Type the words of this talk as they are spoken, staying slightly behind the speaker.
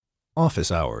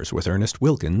Office Hours with Ernest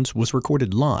Wilkins was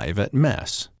recorded live at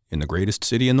Mess in the greatest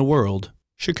city in the world,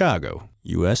 Chicago,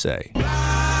 USA.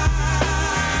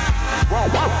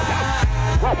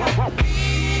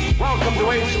 Welcome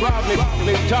to Ace Rodney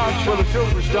Talks for the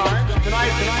Superstars. Tonight,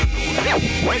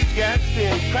 great guest,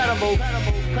 the incredible.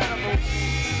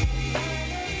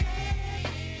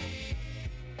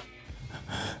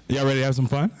 Y'all ready to have some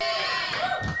fun?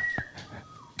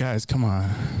 Guys, come on.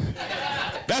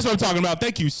 That's what I'm talking about.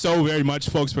 Thank you so very much,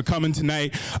 folks, for coming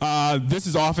tonight. This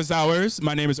is Office Hours.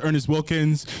 My name is Ernest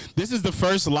Wilkins. This is the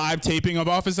first live taping of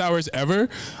Office Hours ever.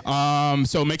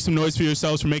 So make some noise for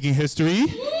yourselves for making history.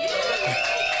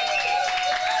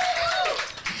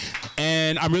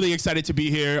 And I'm really excited to be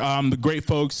here. The great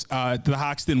folks at the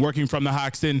Hoxton, working from the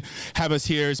Hoxton, have us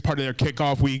here as part of their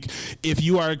kickoff week. If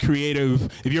you are a creative,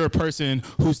 if you're a person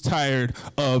who's tired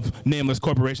of nameless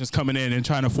corporations coming in and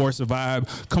trying to force a vibe,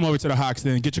 come over to the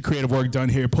Hoxton, get your creative work done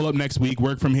here, pull up next week,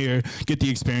 work from here, get the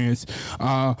experience.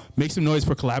 Make some noise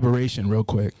for collaboration real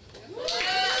quick.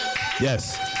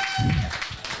 Yes.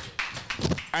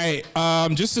 All right,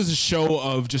 just as a show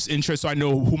of just interest so I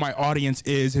know who my audience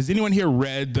is, has anyone here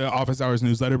read the Office Hours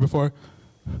newsletter before?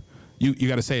 You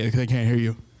got to say it because I can't hear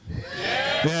you.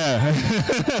 Yeah.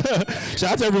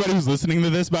 Shout out to everybody who's listening to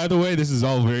this, by the way. This is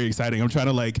all very exciting. I'm trying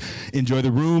to enjoy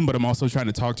the room, but I'm also trying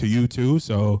to talk to you too.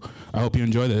 So I hope you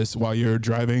enjoy this while you're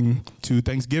driving to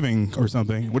Thanksgiving or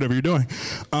something, whatever you're doing.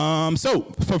 So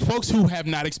for folks who have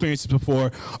not experienced this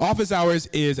before, Office Hours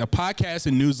is a podcast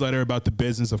and newsletter about the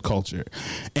business of culture.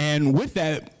 And with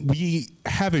that, we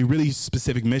have a really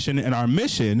specific mission, and our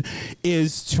mission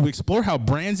is to explore how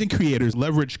brands and creators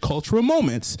leverage cultural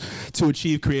moments to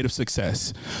achieve creative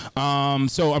success.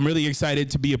 So I'm really excited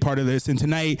to be a part of this. And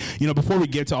tonight, before we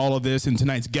get to all of this and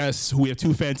tonight's guests, we have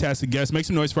two fantastic guests. Make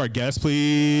some noise for our guests,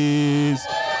 please.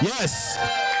 Yes.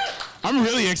 I'm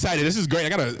really excited. This is great. I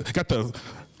got the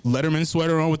Letterman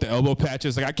sweater on with the elbow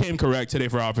patches. I came correct today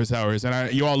for Office Hours,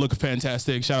 and you all look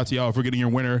fantastic. Shout out to y'all for getting your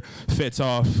winter fits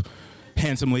off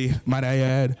handsomely, might I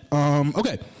add.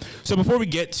 Okay, so before we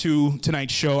get to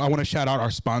tonight's show, I want to shout out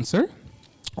our sponsor.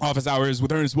 Office Hours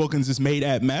with Ernest Wilkins is made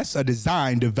at Mess, a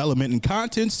design, development, and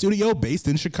content studio based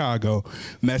in Chicago.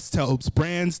 Mess helps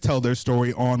brands tell their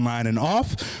story online and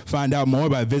off. Find out more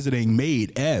by visiting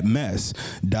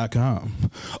madeatmess.com.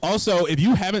 Also, if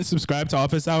you haven't subscribed to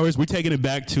Office Hours, we're taking it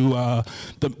back to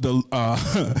the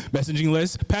messaging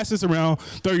list. Pass this around,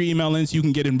 throw your email in so you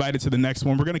can get invited to the next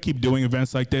one. We're going to keep doing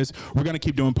events like this. We're going to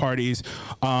keep doing parties.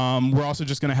 We're also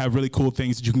just going to have really cool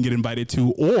things that you can get invited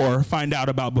to or find out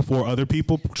about before other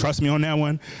people. Trust me on that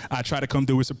one. I try to come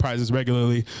through with surprises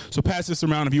regularly. So pass this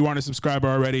around. If you aren't a subscriber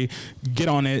already, get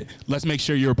on it. Let's make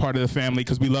sure you're a part of the family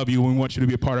because we love you and we want you to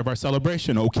be a part of our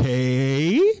celebration,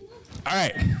 okay? All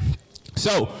right.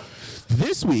 So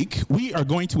this week, we are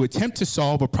going to attempt to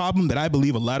solve a problem that I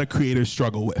believe a lot of creators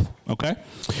struggle with, okay?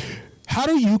 How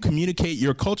do you communicate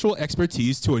your cultural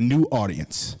expertise to a new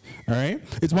audience? All right?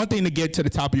 It's one thing to get to the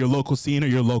top of your local scene or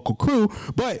your local crew,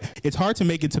 but it's hard to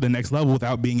make it to the next level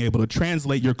without being able to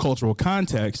translate your cultural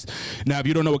context. Now, if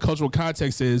you don't know what cultural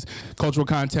context is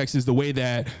the way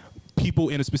that people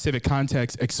in a specific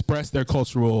context express their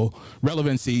cultural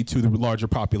relevancy to the larger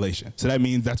population. So that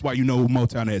means that's why you know who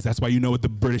Motown is. That's why you know what the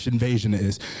British invasion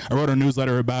is. I wrote a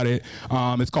newsletter about it.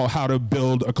 It's called How to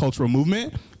Build a Cultural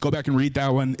Movement. Go back and read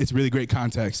that one. It's really great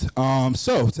context.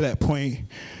 So to that point,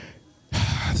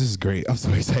 this is great. I'm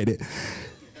so excited.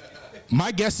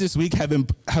 My guests this week have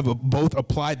both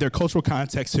applied their cultural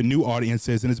context to new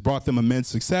audiences, and it's brought them immense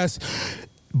success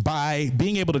by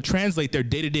being able to translate their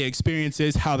day-to-day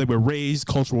experiences, how they were raised,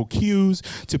 cultural cues,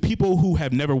 to people who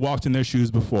have never walked in their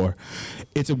shoes before.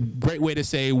 It's a great way to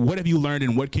say, what have you learned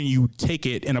and what can you take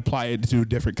it and apply it to a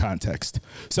different context?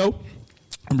 So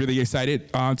I'm really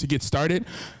excited to get started.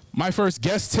 My first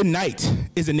guest tonight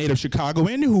is a native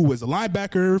Chicagoan who was a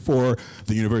linebacker for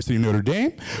the University of Notre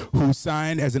Dame, who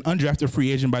signed as an undrafted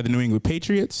free agent by the New England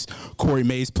Patriots. Corey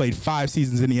Mays played 5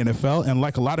 seasons in the NFL, and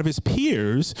like a lot of his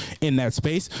peers in that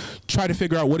space, tried to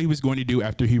figure out what he was going to do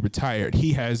after he retired.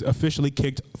 He has officially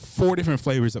kicked 4 different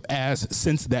flavors of ass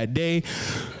since that day.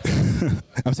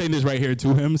 I'm saying this right here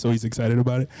to him, so he's excited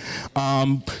about it.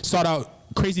 Sought out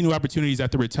crazy new opportunities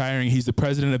after retiring. He's the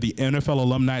president of the NFL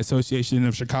Alumni Association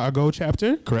of Chicago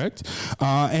chapter, correct?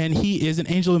 And he is an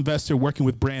angel investor working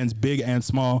with brands big and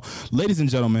small. Ladies and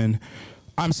gentlemen,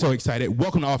 I'm so excited.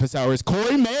 Welcome to Office Hours,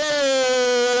 Corey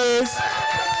Mays.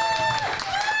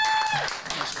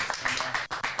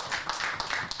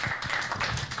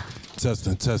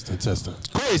 Testing.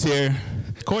 Corey's here.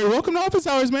 Corey, welcome to Office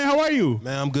Hours, man. How are you?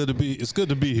 Man, it's good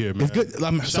to be here, man. It's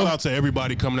good. Shout out to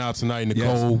everybody coming out tonight in the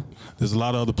cold. There's a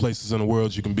lot of other places in the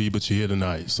world you can be, but you're here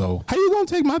tonight. So how you gonna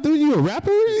take my dude? You a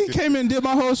rapper? He came in and did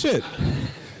my whole shit.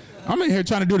 I'm in here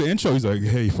trying to do the intro. He's like,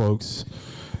 hey, folks,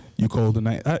 you cold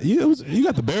tonight? You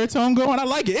got the baritone going. I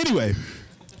like it. Anyway,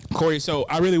 Corey, so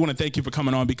I really want to thank you for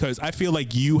coming on because I feel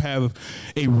like you have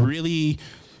a really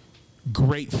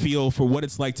great feel for what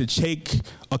it's like to take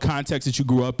a context that you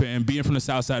grew up in, being from the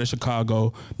south side of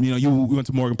Chicago. You know, you went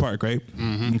to Morgan Park, right?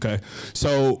 Mm-hmm. Okay.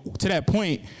 So to that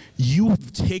point,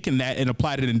 you've taken that and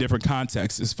applied it in different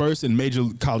contexts. It's first in major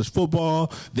college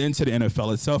football, then to the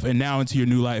NFL itself, and now into your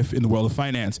new life in the world of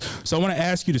finance. So I want to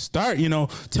ask you to start,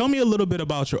 tell me a little bit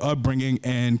about your upbringing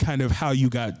and kind of how you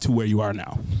got to where you are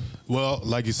now. Well,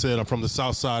 like you said, I'm from the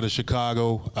south side of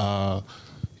Chicago.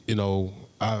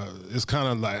 It's kind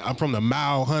of like I'm from the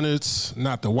Mile Hunters,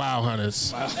 not the Wild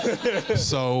Hunters.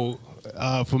 So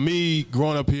for me,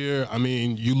 growing up here, I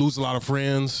mean, you lose a lot of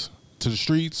friends to the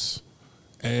streets,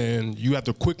 and you have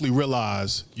to quickly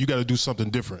realize you got to do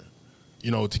something different,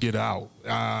 to get out.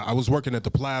 I was working at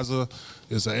the Plaza.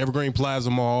 It's an Evergreen Plaza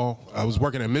Mall. I was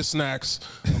working at Miss Snacks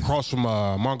across from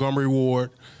Montgomery Ward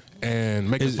and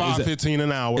making $5.15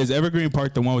 an hour. Is Evergreen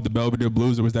Park the one with the Belvedere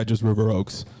Blues, or was that just River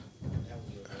Oaks?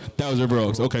 That was River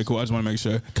Oaks. Okay, cool. I just want to make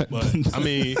sure. But, I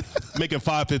mean, making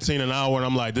 $5.15 an hour, and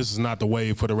I'm like, this is not the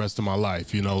way for the rest of my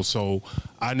life, So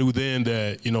I knew then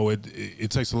that,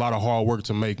 it takes a lot of hard work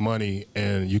to make money,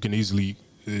 and you can easily,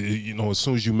 as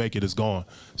soon as you make it, it's gone.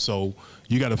 So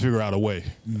you got to figure out a way.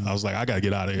 I was like, I got to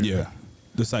get out of here. Yeah.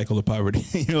 The cycle of poverty.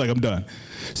 You're like, I'm done.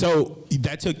 So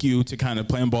that took you to kind of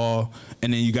playing ball,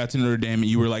 and then you got to Notre Dame, and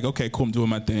you were like, okay, cool, I'm doing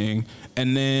my thing.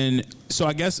 And then, so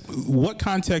I guess, what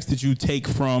context did you take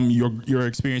from your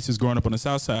experiences growing up on the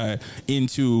South Side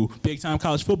into big-time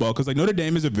college football? Because Notre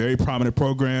Dame is a very prominent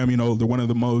program. They're one of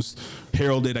the most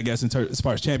heralded, I guess, as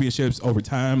far as championships over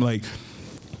time.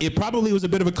 It probably was a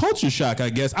bit of a culture shock, I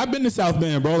guess. I've been to South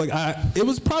Bend, bro. It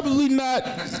was probably not.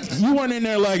 You weren't in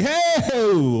there like,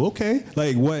 hey, okay.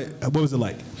 What was it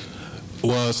like?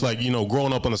 Well, it's like,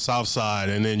 growing up on the South Side,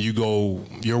 and then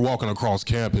you're walking across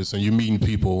campus and you're meeting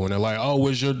people, and they're like, oh,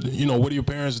 what do your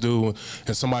parents do?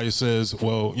 And somebody says,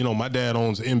 well, my dad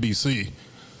owns NBC.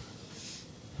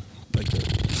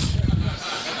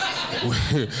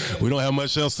 We don't have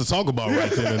much else to talk about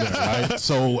right then and there, right?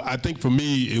 So I think for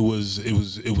me, it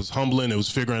was humbling. It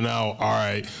was figuring out, all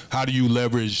right, how do you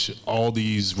leverage all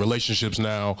these relationships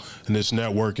now and this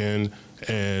networking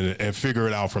and figure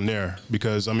it out from there?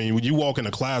 Because, I mean, when you walk in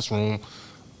a classroom,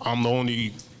 I'm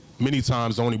many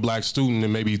times the only black student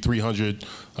in maybe 300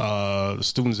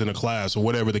 students in a class or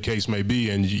whatever the case may be,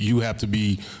 and you have to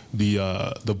be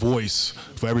the voice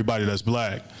for everybody that's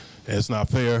black. And it's not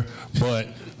fair, but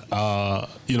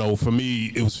for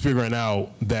me, it was figuring out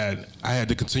that I had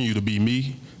to continue to be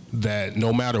me, that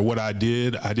no matter what I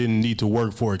did, I didn't need to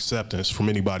work for acceptance from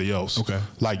anybody else. Okay.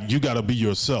 You got to be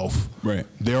yourself. Right.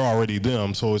 They're already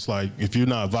them. So it's like, if you're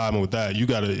not vibing with that,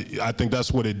 I think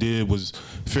that's what it did, was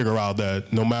figure out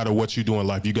that no matter what you do in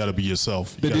life, you got to be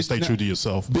yourself. You got to stay true to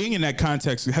yourself. Being in that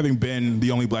context, having been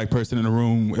the only black person in the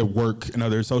room at work and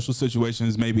other social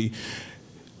situations, maybe,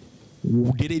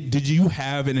 did you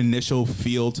have an initial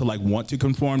feel to want to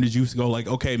conform? Did you go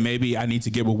okay, maybe I need to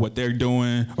get with what they're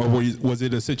doing, or was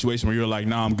it a situation where you're like,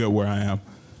 nah, I'm good where I am?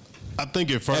 I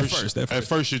think at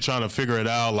first you're trying to figure it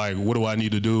out, what do I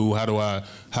need to do? How do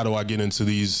I get into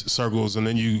these circles? And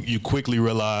then you quickly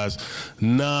realize,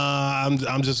 nah,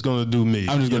 I'm just gonna do me.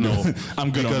 I'm just gonna I'm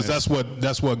good because on this.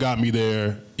 that's what got me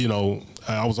there.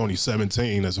 I was only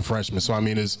 17 as a freshman, so I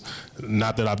mean, it's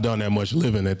not that I've done that much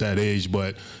living at that age,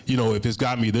 but if it's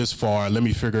got me this far, let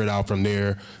me figure it out from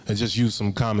there and just use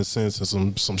some common sense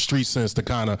and some street sense to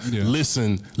kind of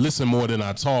listen more than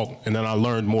I talk, and then I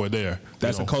learned more there.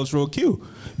 That's a cultural cue,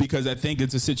 because I think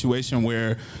it's a situation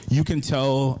where you can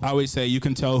tell. I always say you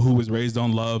can tell who was raised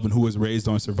on love and who was raised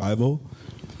on survival.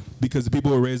 Because the people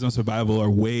who are raised on survival are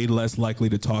way less likely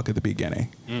to talk at the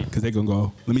beginning. Because they're going to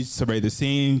go, let me survey the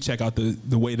scene, check out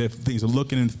the way that things are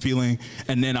looking and feeling,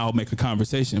 and then I'll make a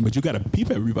conversation. But you got to peep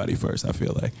everybody first, I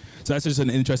feel like. So that's just an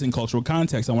interesting cultural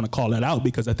context. I want to call that out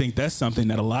because I think that's something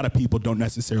that a lot of people don't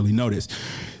necessarily notice.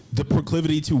 The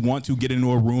proclivity to want to get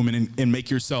into a room and make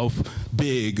yourself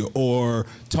big or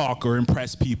talk or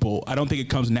impress people, I don't think it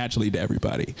comes naturally to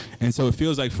everybody. And so it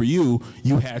feels like for you,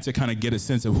 you had to kind of get a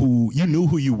sense of you knew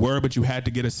who you were, but you had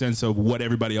to get a sense of what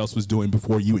everybody else was doing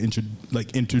before you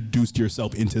introduced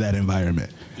yourself into that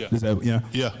environment. Yeah. Is that,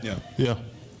 Yeah.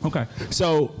 Okay.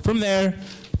 So from there,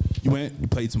 you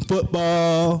played some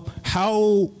football.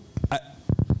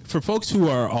 for folks who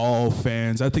are all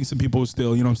fans, I think some people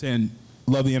still, you know what I'm saying,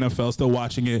 love the NFL, still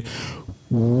watching it.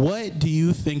 What do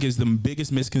you think is the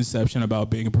biggest misconception about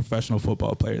being a professional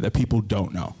football player that people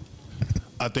don't know?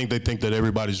 I think they think that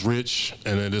everybody's rich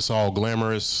and that it's all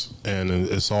glamorous and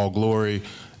it's all glory.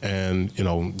 And, you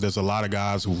know, there's a lot of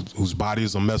guys whose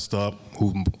bodies are messed up,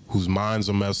 whose minds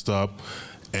are messed up,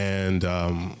 and,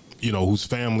 you know, whose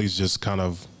families just kind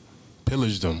of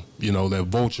pillage them. You know, they're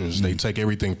vultures. Mm-hmm. They take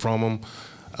everything from them.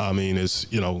 I mean, it's,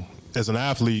 you know, as an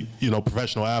athlete, you know,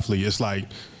 professional athlete, it's like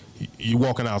you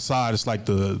walking outside, it's like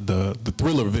the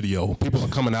Thriller video. People are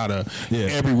coming out of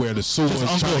everywhere. The sewers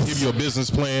trying to give you a business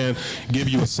plan, give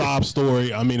you a sob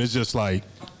story. I mean, it's just like,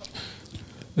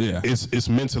 it's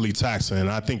mentally taxing. And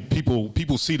I think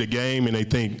people see the game and they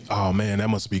think, oh man, that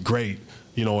must be great.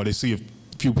 You know, or they see a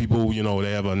few people, you know,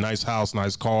 they have a nice house,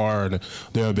 nice car, and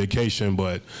they're on vacation,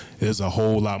 but there's a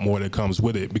whole lot more that comes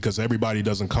with it because everybody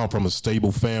doesn't come from a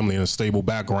stable family and a stable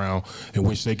background in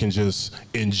which they can just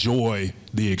enjoy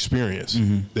the experience.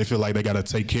 Mm-hmm. They feel like they got to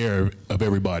take care of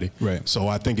everybody. Right. So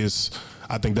I think that's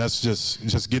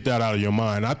just get that out of your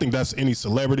mind. I think that's any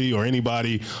celebrity or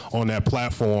anybody on that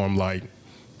platform, like,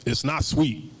 it's not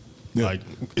sweet. Yeah. Like,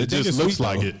 it just looks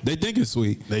like it. They think it's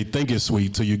sweet. They think it's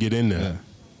sweet till you get in there. Yeah.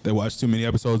 They watch too many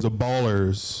episodes of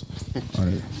Ballers.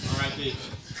 R.I.P.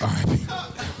 R.I.P.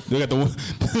 They got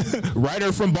the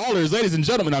writer from Ballers, ladies and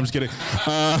gentlemen. No, I'm just kidding.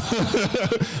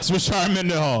 Swishar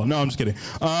Mendenhall. No, I'm just kidding.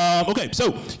 Okay,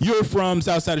 so you're from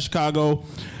South Side of Chicago.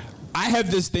 I have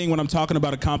this thing when I'm talking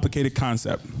about a complicated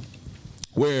concept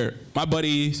where my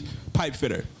buddy's pipe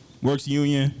fitter, works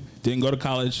union, didn't go to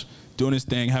college, doing his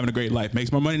thing, having a great life,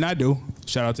 makes more money than I do.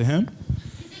 Shout out to him.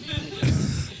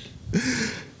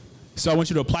 So I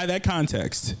want you to apply that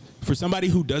context for somebody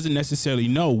who doesn't necessarily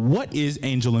know, what is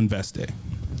angel investing?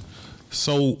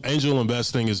 So angel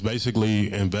investing is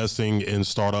basically investing in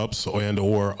startups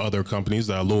or other companies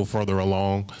that are a little further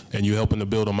along, and you're helping to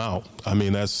build them out. I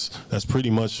mean, that's pretty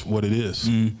much what it is.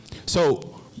 Mm. So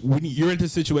when you're in a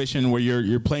situation where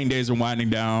your playing days are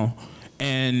winding down,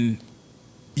 and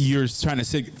you're trying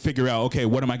to figure out, okay,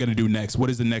 what am I going to do next? What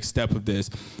is the next step of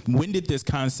this? When did this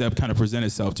concept kind of present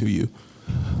itself to you?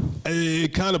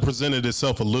 It kind of presented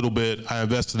itself a little bit. I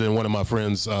invested in one of my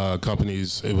friend's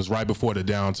companies. It was right before the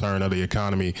downturn of the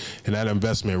economy, and that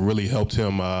investment really helped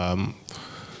him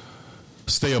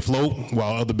stay afloat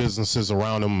while other businesses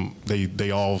around him,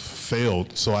 they all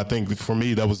failed. So I think for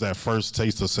me, that was that first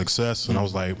taste of success, and I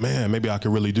was like, man, maybe I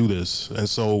could really do this. And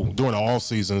so during the all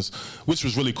seasons, which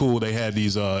was really cool, they had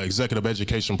these executive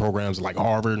education programs like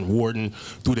Harvard and Wharton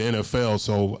through the NFL.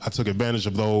 So I took advantage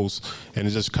of those, and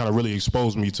it just kind of really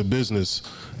exposed me to business.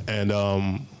 And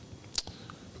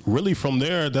really from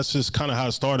there, that's just kind of how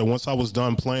it started. Once I was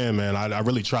done playing, man, I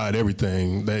really tried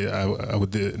everything. They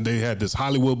had this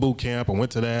Hollywood boot camp. I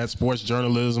went to that, sports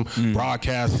journalism,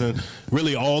 broadcasting,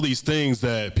 really all these things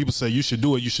that people say you should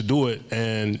do it,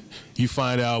 and you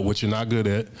find out what you're not good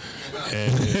at,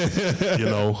 and you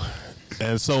know.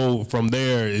 And so from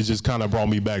there, it just kind of brought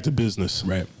me back to business.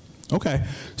 Right. Okay.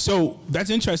 So that's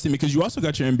interesting because you also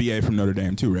got your MBA from Notre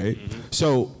Dame too, right? Mm-hmm.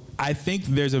 So I think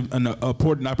there's an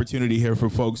important opportunity here for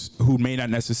folks who may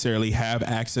not necessarily have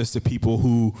access to people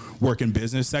who work in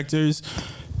business sectors.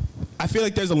 I feel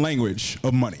like there's a language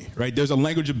of money, right? There's a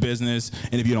language of business,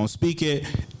 and if you don't speak it,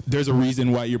 there's a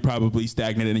reason why you're probably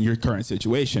stagnant in your current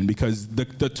situation, because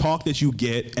the talk that you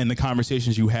get and the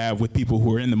conversations you have with people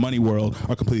who are in the money world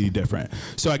are completely different.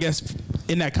 So I guess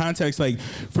in that context, like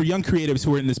for young creatives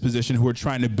who are in this position, who are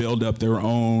trying to build up their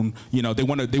own, you know, they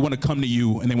want to come to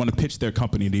you and they want to pitch their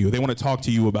company to you. They want to talk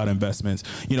to you about investments.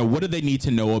 You know, what do they need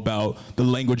to know about the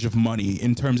language of money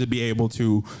in terms of being able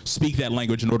to speak that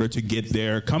language in order to get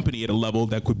their company at a level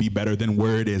that could be better than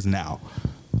where it is now?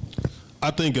 I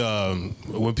think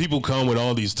when people come with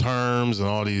all these terms and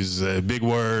all these big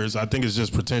words, I think it's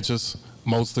just pretentious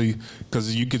mostly,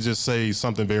 because you could just say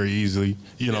something very easily.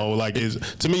 You know, like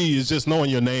to me, it's just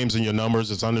knowing your names and your numbers.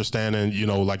 It's understanding, you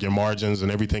know, like your margins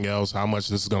and everything else, how much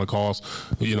this is going to cost,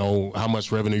 you know, how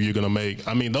much revenue you're going to make.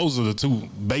 I mean, those are the two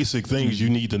basic things you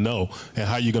need to know, and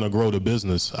how you're going to grow the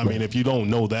business. I mean, if you don't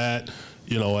know that,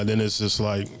 you know, and then it's just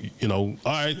like, you know,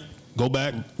 all right, go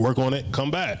back, work on it, come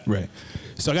back. Right.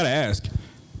 So I got to ask,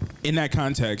 in that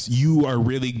context, you are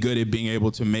really good at being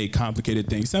able to make complicated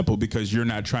things simple because you're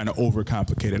not trying to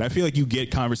overcomplicate it. I feel like you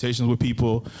get conversations with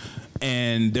people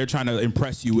and they're trying to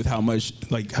impress you with how many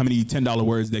 $10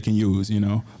 words they can use, you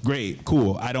know? Great,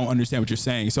 cool. I don't understand what you're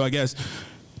saying. So I guess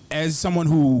as someone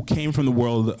who came from the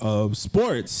world of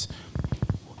sports,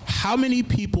 how many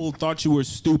people thought you were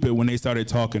stupid when they started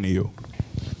talking to you?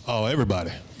 Oh,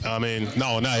 everybody. I mean,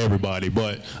 no, not everybody,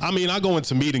 but I mean, I go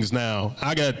into meetings now.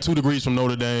 I got 2 degrees from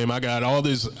Notre Dame. I got all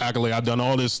this accolade. I've done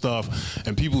all this stuff,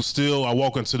 and people still. I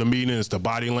walk into the meeting. It's the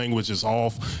body language is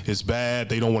off. It's bad.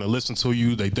 They don't want to listen to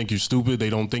you. They think you're stupid. They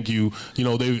don't think you. You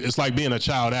know, it's like being a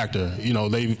child actor. You know,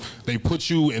 they put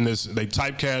you in this. They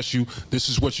typecast you. This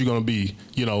is what you're gonna be.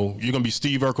 You know, you're gonna be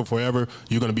Steve Urkel forever.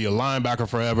 You're gonna be a linebacker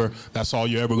forever. That's all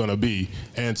you're ever gonna be.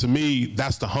 And to me,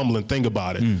 that's the humbling thing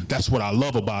about it. That's what I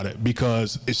love about it,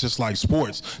 because it's just like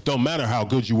sports. Don't matter how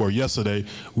good you were yesterday.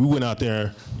 We went out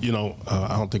there, you know,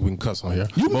 I don't think we can cuss on here.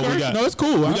 You can curse. No, it's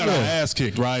cool. We got our ass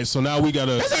kicked, right? So now we got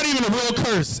to. That's not even a real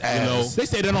curse, ass. You know? They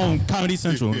say that on Comedy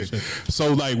Central.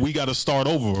 So, like, we got to start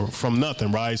over from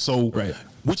nothing, right? So,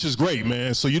 which is great,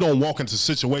 man. So you don't walk into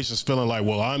situations feeling like,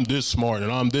 well, I'm this smart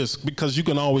and I'm this, because you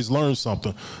can always learn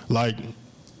something.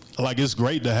 Like it's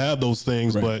great to have those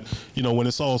things, but you know, when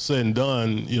it's all said and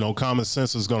done, you know, common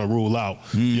sense is going to rule out.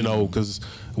 You know, because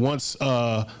once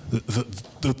the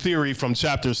theory from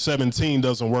chapter 17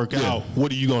 doesn't work out,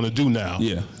 what are you going to do now?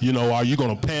 You know, are you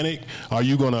going to panic? Are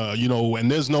you going to, you know?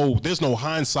 And there's no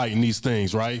hindsight in these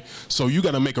things, right? So you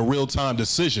got to make a real time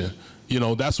decision. You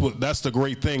know, that's the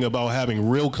great thing about having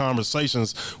real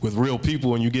conversations with real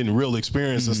people, and you're getting real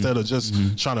experience instead of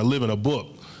just trying to live in a book.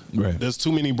 There's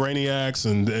too many brainiacs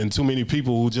and too many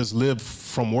people who just live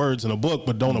from words in a book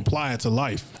but don't apply it to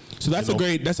life. So that's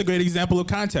a great example of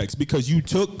context, because you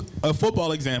took a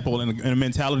football example and a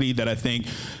mentality that I think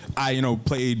I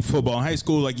played football in high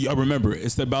school. Like, I remember,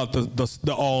 it's about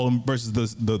the all versus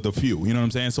the few. You know what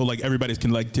I'm saying? So like everybody's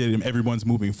connected and everyone's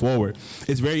moving forward.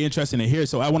 It's very interesting to hear.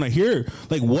 So I want to hear,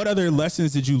 like, what other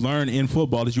lessons did you learn in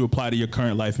football that you apply to your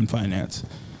current life in finance?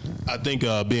 I think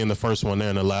being the first one there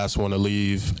and the last one to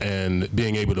leave, and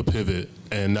being able to pivot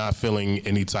and not feeling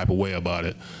any type of way about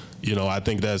it. You know, I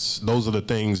think those are the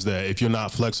things that if you're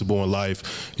not flexible in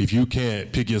life, if you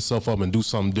can't pick yourself up and do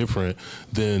something different,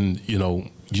 then, you know,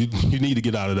 you need to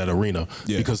get out of that arena,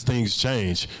 because things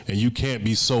change, and you can't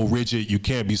be so rigid, you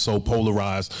can't be so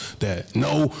polarized that,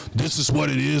 no, this is what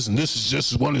it is and this is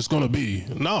just what it's going to be.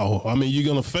 No, I mean, you're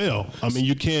going to fail. I mean,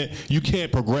 you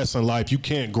can't progress in life, you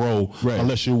can't grow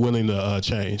unless you're willing to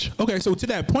change. Okay, so to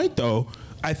that point though,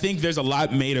 I think there's a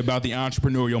lot made about the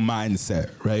entrepreneurial mindset,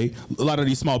 right? A lot of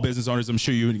these small business owners I'm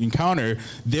sure you encounter,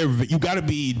 you got to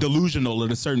be delusional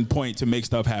at a certain point to make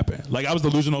stuff happen. Like, I was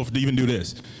delusional to even do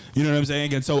this. You know what I'm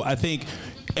saying? And so I think,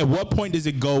 at what point does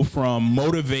it go from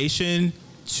motivation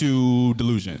to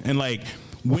delusion? And like,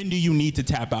 when do you need to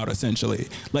tap out, essentially?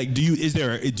 Like, do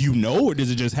you know, or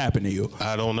does it just happen to you?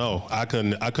 I don't know. I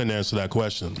couldn't answer that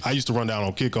question. I used to run down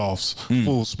on kickoffs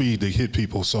full speed to hit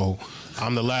people, so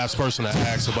I'm the last person to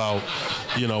ask about,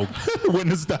 you know, when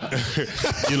to stop.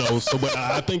 You know, so but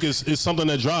I think it's something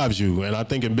that drives you, and I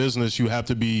think in business you have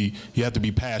to be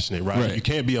passionate, right? You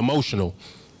can't be emotional.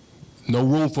 No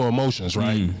room for emotions,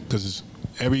 right? Because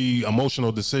every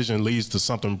emotional decision leads to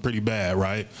something pretty bad,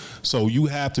 right? So you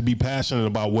have to be passionate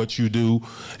about what you do,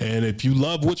 and if you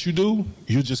love what you do,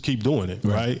 you just keep doing it,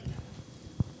 right?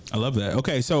 I love that.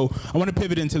 Okay, so I want to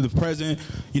pivot into the present.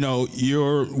 You know,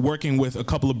 you're working with a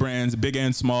couple of brands, big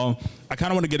and small. I kind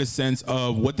of want to get a sense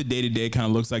of what the day-to-day kind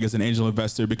of looks like as an angel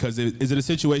investor, because is it a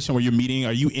situation where you're meeting,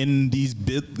 are you in these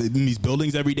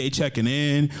buildings every day checking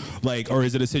in? Like, or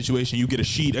is it a situation you get a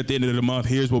sheet at the end of the month,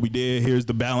 here's what we did, here's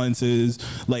the balances?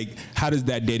 Like, how does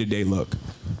that day-to-day look?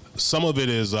 Some of it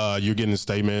is you're getting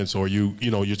statements, or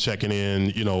you're checking in,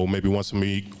 you know, maybe once a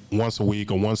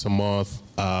week or once a month.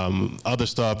 Other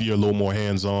stuff you're a little more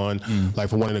hands-on. Like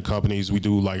for one of the companies, we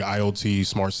do like IoT,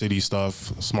 smart city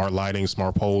stuff, smart lighting,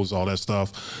 smart poles, all that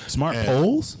stuff. Smart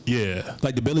poles? Yeah.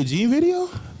 Like the Billie Jean video?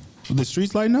 The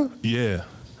streets lighting up? Yeah.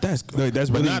 That's really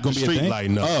not gonna the be street a thing?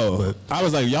 lighting up. Oh, I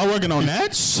was like, y'all working on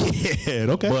that? Shit,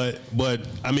 okay. But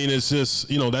I mean, it's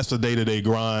just, you know, that's the day-to-day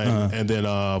grind. And then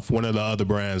for one of the other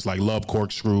brands, like Love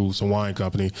Corkscrew, it's a wine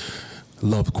company,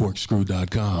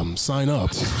 lovecorkscrew.com. Sign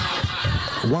up.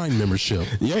 Wine membership.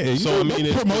 Yeah, so I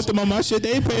mean, promote them on my shit.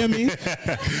 They ain't paying me.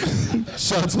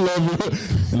 Shout out to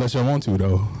Love, unless y'all want to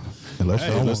though.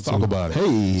 Let's talk about it.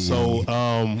 Hey. So,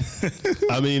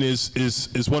 I mean,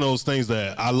 it's one of those things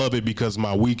that I love it because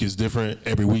my week is different.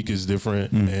 Every week is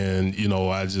different. And, you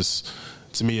know,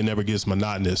 to me, it never gets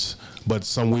monotonous. But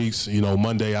some weeks, you know,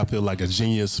 Monday I feel like a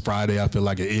genius. Friday I feel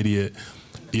like an idiot.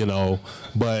 You know,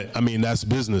 but I mean, that's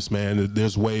business, man.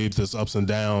 There's waves, there's ups and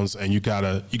downs, and you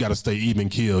gotta stay even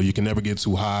keel. You can never get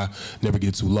too high, never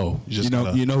get too low.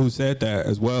 You know who said that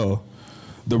as well?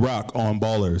 The Rock on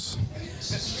Ballers.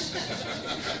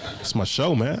 It's my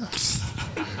show, man.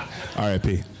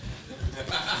 R.I.P.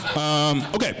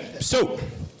 Okay, so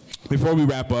before we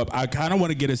wrap up, I kind of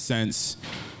want to get a sense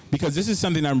because this is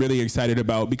something I'm really excited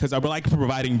about because I would like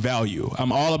providing value.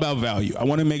 I'm all about value. I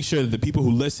want to make sure that the people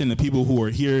who listen, the people who are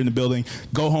here in the building,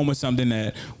 go home with something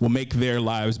that will make their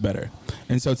lives better.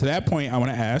 And so to that point, I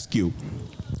want to ask you,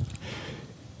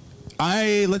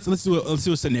 let's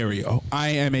do a scenario. I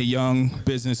am a young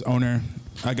business owner.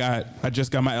 I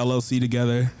just got my LLC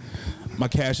together. My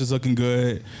cash is looking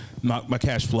good. My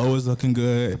cash flow is looking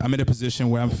good. I'm in a position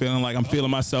where I'm feeling like I'm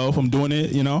feeling myself. I'm doing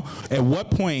it, you know. At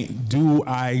what point do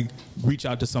I reach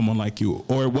out to someone like you?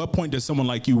 Or at what point does someone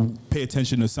like you pay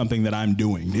attention to something that I'm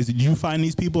doing? Is it you find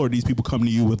these people, or these people come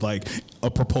to you with like a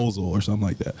proposal or something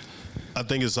like that? I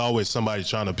think it's always somebody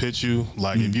trying to pitch you.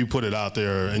 Like if you put it out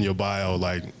there in your bio,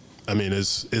 like, I mean,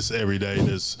 it's every day.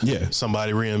 There's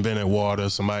somebody reinvented water,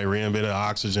 somebody reinvented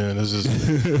oxygen. It's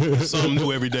just something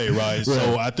new every day, right?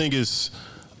 So I think it's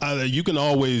you can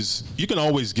always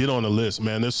get on the list,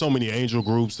 man. There's so many angel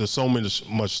groups. There's so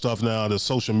much stuff now. There's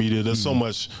social media. There's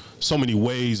so many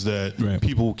ways that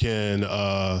people can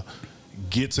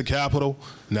get to capital.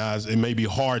 Now, it may be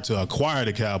hard to acquire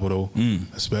the capital,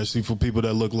 especially for people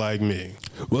that look like me.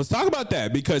 Well, let's talk about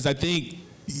that, because I think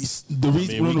we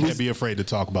can't be afraid to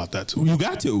talk about that too. You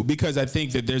got to, because I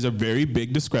think that there's a very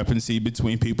big discrepancy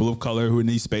between people of color who are in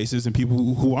these spaces and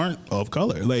people who aren't of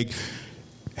color. Like,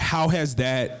 how has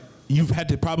that? You've had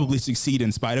to probably succeed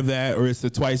in spite of that, or it's the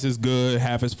twice as good,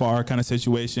 half as far kind of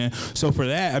situation. So for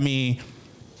that, I mean,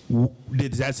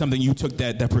 is that something you took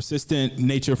that persistent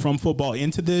nature from football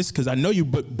into this? Because I know you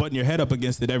button your head up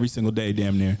against it every single day,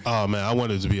 damn near. Oh man, I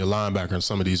wanted to be a linebacker in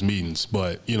some of these meetings,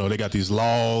 but you know they got these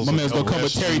laws. My man's gonna come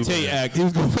with Terry Tate Act. He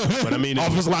was gonna, but I mean,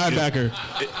 office linebacker.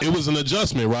 It was an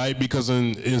adjustment, right? Because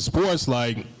in sports,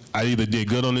 like, I either did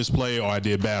good on this play or I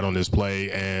did bad on this play,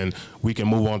 and we can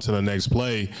move on to the next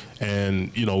play.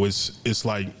 And you know, it's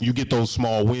like you get those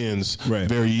small wins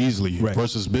very easily.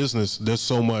 Versus business, there's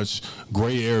so much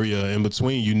gray area in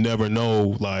between. You never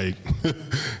know, like,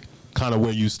 kind of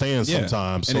where you stand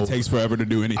sometimes. And so it takes forever to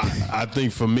do anything. I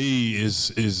think for me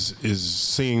is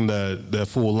seeing that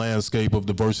full landscape of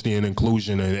diversity and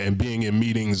inclusion, and being in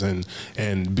meetings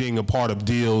and being a part of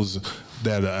deals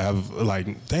that have,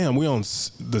 like, damn, we on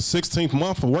the 16th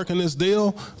month for working this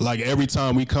deal. Like, every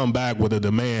time we come back with a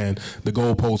demand, the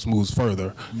goalpost moves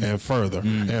further and further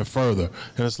and further.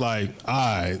 And it's like,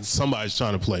 all right, somebody's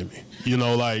trying to play me. You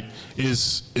know, like,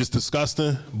 it's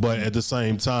disgusting, but at the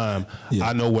same time,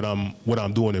 I know what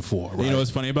I'm doing it for. Right? You know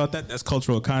what's funny about that? That's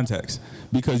cultural context.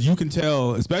 Because you can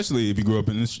tell, especially if you grew up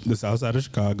in the south side of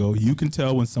Chicago, you can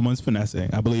tell when someone's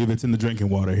finessing. I believe it's in the drinking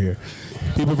water here.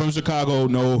 People from Chicago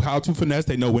know how to finesse.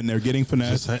 They know when they're getting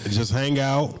finessed. Just hang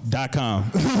out.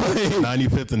 .com.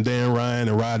 95th and Dan Ryan,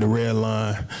 and ride the red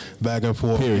line back and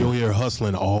forth. Period. You'll hear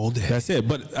hustling all day. That's it.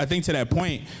 But I think to that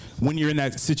point, when you're in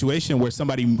that situation where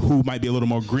somebody who might be a little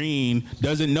more green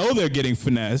doesn't know they're getting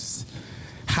finessed,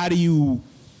 how do you,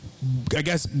 I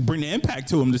guess, bring the impact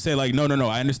to them to say, like, no,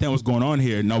 I understand what's going on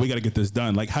here. No, we got to get this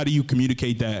done. Like, how do you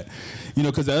communicate that? You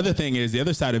know, because the other thing is, the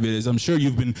other side of it is, I'm sure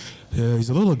you've been, he's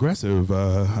a little aggressive.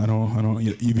 I don't,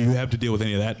 you have to deal with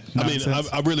any of that nonsense. I mean,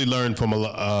 I really learned from a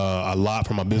lot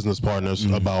from my business partners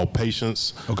about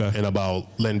patience and about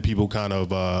letting people kind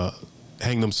of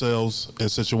hang themselves in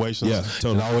situations. Yeah,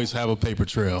 totally. And always have a paper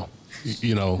trail,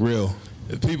 you know. Real.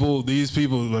 These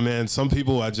people, man, some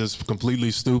people are just completely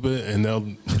stupid, and they'll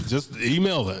just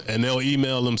email it, and they'll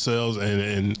email themselves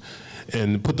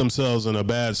and put themselves in a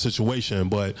bad situation.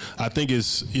 But I think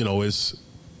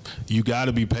you got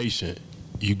to be patient.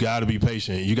 You got to be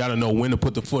patient. You got to know when to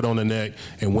put the foot on the neck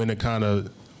and when to kind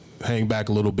of hang back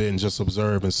a little bit and just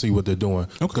observe and see what they're doing.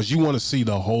 Because you want to see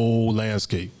the whole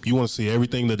landscape. You want to see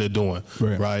everything that they're doing,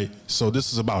 right? So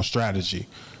this is about strategy,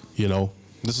 you know.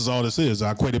 This is all this is.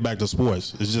 I equate it back to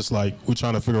sports. It's just like we're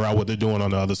trying to figure out what they're doing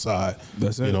on the other side.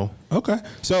 That's it. You know? Okay.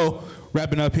 So,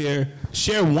 wrapping up here,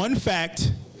 share one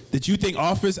fact that you think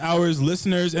office hours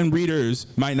listeners and readers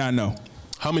might not know.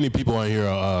 How many people on here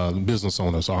are business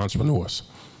owners or entrepreneurs?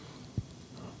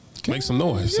 Make some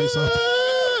noise. Say something.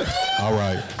 All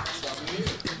right.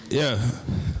 Yeah.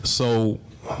 So,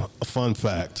 a fun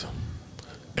fact.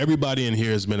 Everybody in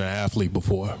here has been an athlete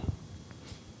before.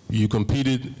 You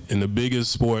competed in the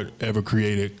biggest sport ever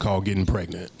created, called getting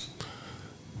pregnant.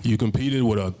 You competed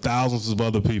with thousands of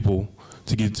other people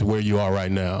to get to where you are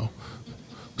right now.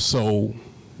 So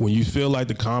when you feel like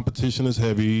the competition is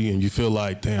heavy and you feel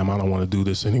like, damn, I don't want to do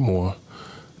this anymore,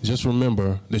 just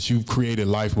remember that you've created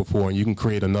life before, and you can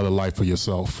create another life for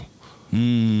yourself.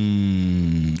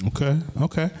 Okay. All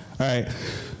right.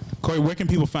 Corey, where can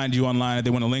people find you online? If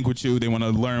they want to link with you, they want to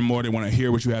learn more, they want to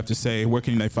hear what you have to say, where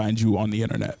can they find you on the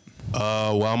internet?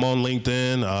 Well, I'm on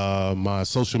LinkedIn. My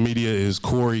social media is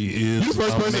Corey is. You're the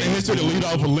first person in history to lead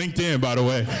off with LinkedIn, by the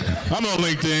way. I'm on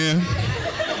LinkedIn.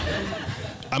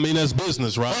 I mean, that's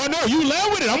business, right? Oh, no, you led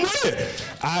with it. I'm with it.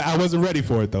 I wasn't ready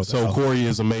for it, though. So Corey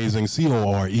is amazing.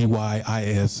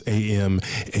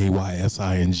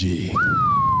 CoreyIsamaysing.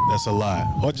 That's a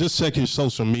lot. Or just check your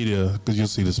social media because you'll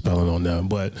see the spelling on there.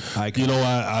 But,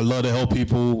 I love to help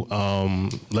people.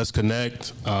 Let's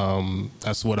connect.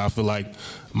 That's what I feel like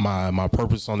my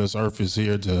purpose on this earth is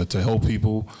here to help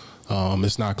people.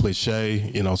 It's not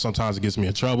cliche. Sometimes it gets me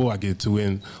in trouble. I get too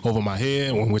in over my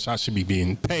head, in which I should be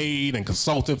being paid and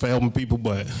consulted for helping people.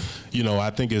 But, I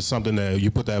think it's something that you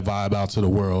put that vibe out to the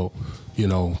world.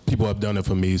 People have done it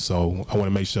for me, so I want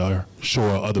to make sure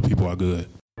other people are good.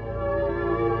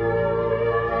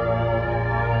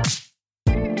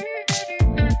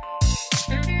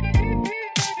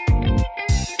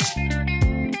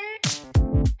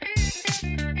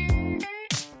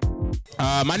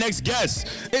 My next guest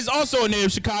is also a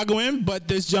native Chicagoan, but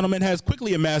this gentleman has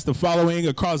quickly amassed a following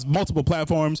across multiple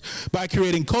platforms by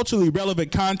creating culturally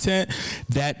relevant content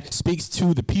that speaks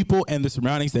to the people and the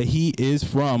surroundings that he is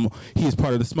from. He is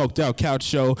part of the Smoked Out Couch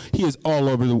Show. He is all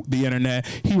over the internet.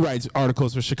 He writes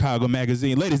articles for Chicago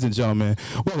Magazine. Ladies and gentlemen,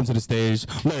 welcome to the stage,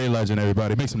 Larry Legend,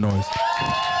 everybody. Make some noise.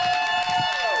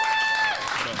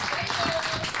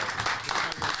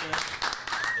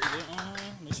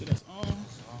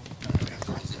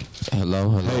 Hello.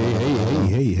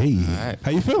 Hey. Right.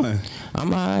 How you feeling?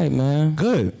 I'm all right, man.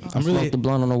 Good. I smoked the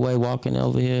blunt on the way walking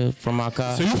over here from my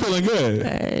car. So you feeling good?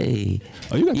 Hey.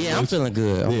 Oh, you got I'm feeling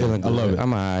good. I'm feeling good. I love it.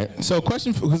 I'm all right. So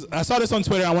question, because I saw this on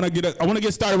Twitter. I want to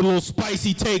get started with a little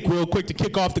spicy take real quick to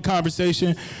kick off the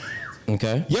conversation.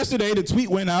 Okay. Yesterday, the tweet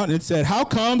went out and it said, "How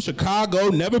come Chicago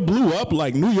never blew up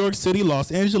like New York City,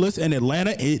 Los Angeles, and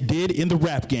Atlanta it did in the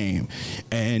rap game?"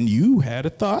 And you had a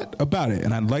thought about it,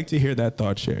 and I'd like to hear that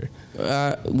thought shared.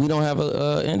 We don't have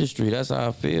a industry. That's how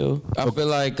I feel. I feel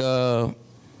like one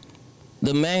of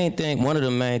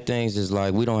the main things is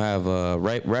like we don't have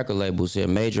record labels here,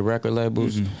 major record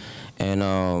labels,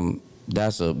 and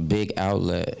that's a big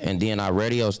outlet. And then our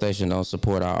radio station don't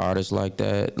support our artists like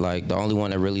that. Like the only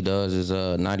one that really does is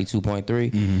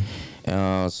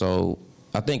 92.3. So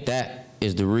I think that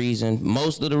is the reason.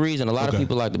 Most of the reason. A lot of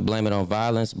people like to blame it on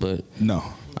violence, but no,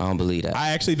 I don't believe that. I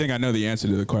actually think I know the answer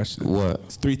to the question. What?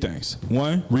 It's three things.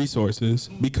 One, resources,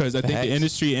 because I think the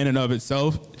industry in and of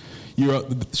itself,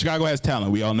 Chicago has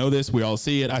talent. We all know this. We all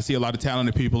see it. I see a lot of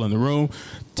talented people in the room.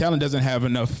 Talent doesn't have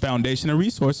enough foundation and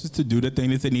resources to do the thing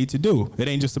that they need to do. It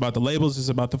ain't just about the labels. It's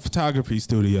about the photography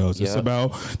studios. It's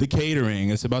about the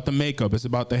catering. It's about the makeup. It's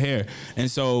about the hair.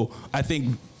 And so I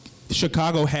think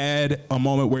Chicago had a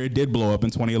moment where it did blow up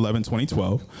in 2011,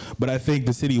 2012, but I think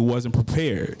the city wasn't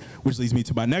prepared, which leads me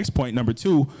to my next point. Number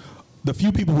two, the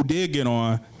few people who did get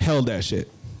on held that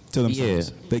shit to themselves.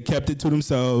 Yeah. They kept it to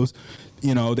themselves.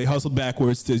 They hustled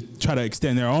backwards to try to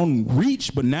extend their own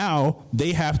reach, but now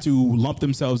they have to lump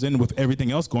themselves in with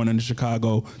everything else going into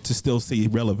Chicago to still see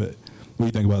relevant. What do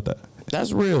you think about that?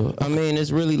 That's real. I mean,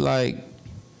 it's really like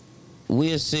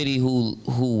we're a city who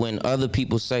when other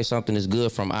people say something is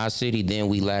good from our city, then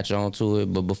we latch on to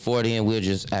it. But before then, we'll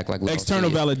just act like we external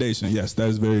validation. Yes, that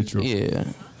is very true. Yeah.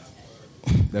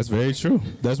 That's very true.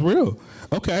 That's real.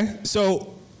 Okay,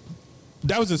 so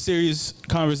that was a serious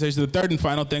conversation. The third and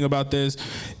final thing about this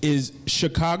is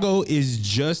Chicago is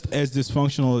just as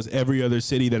dysfunctional as every other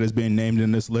city that has been named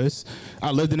in this list.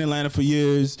 I lived in Atlanta for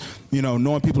years,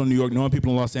 knowing people in New York, knowing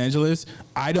people in Los Angeles.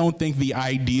 I don't think the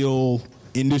ideal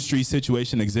industry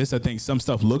situation exists. I think some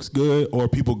stuff looks good, or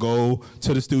people go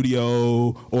to the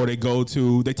studio, or they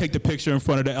take the picture in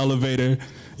front of the elevator.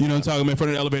 You know what I'm talking about? In front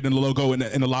of the elevator and the logo in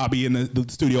the lobby in the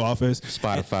studio office.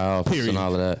 Spotify office and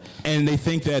all of that. And they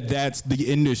think that that's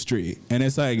the industry. And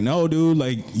it's like, no, dude,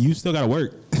 like, you still got to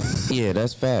work. Yeah,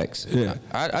 that's facts. Yeah.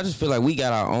 I just feel like we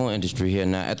got our own industry here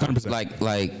now. 100%.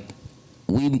 Like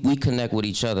we connect with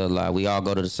each other a lot. We all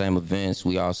go to the same events.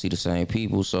 We all see the same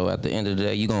people. So at the end of the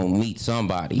day, you're going to meet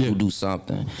somebody who do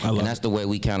something. And that's the way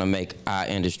we kind of make our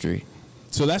industry.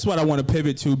 So that's what I want to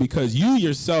pivot to, because you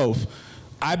yourself,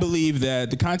 I believe that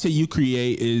the content you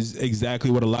create is exactly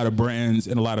what a lot of brands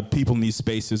and a lot of people in these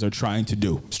spaces are trying to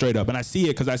do, straight up. And I see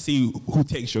it because I see who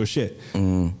takes your shit.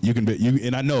 You can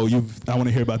and I know I want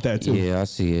to hear about that too. Yeah, I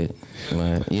see it.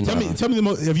 Man, tell me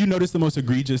have you noticed the most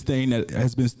egregious thing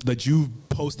that you've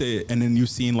posted and then you've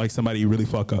seen like somebody really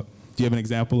fuck up? Do you have an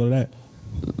example of that?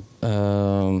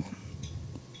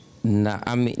 Not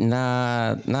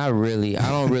really. I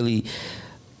don't really.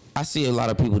 I see a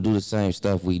lot of people do the same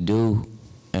stuff we do.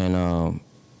 And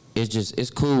it's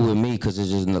cool with me because it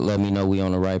just let me know we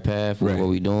on the right path with what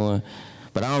we doing.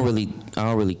 But I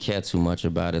don't really care too much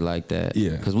about it like that.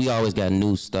 Yeah. Because we always got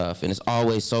new stuff, and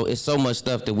it's so much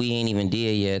stuff that we ain't even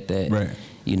did yet that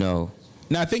you know.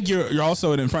 Now, I think you're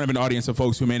also in front of an audience of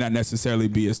folks who may not necessarily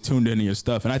be as tuned into your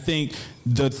stuff. And I think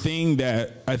the thing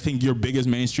that I think your biggest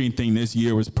mainstream thing this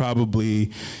year was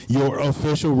probably your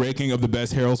official ranking of the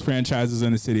best Harold's franchises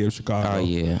in the city of Chicago. Oh,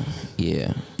 yeah.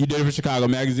 Yeah. You did it for Chicago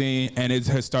Magazine, and it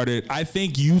has started. I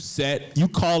think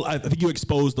I think you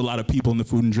exposed a lot of people in the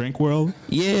food and drink world.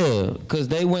 Yeah, because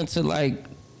they went to like,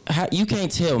 you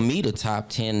can't tell me the top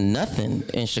 10 nothing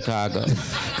in Chicago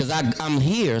because I'm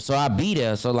here, so I be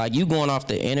there. So like you going off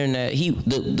the internet,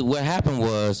 what happened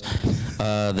was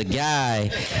the guy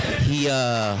he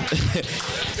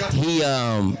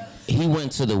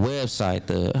went to the website,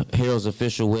 the Harold's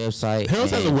official website.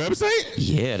 Harold's has a website?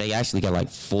 Yeah, they actually got like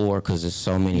 4 because there's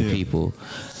so many people.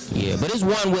 Yeah, but it's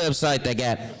one website that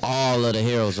got all of the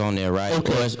Harold's on there, right?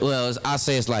 Okay. I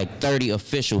say it's like 30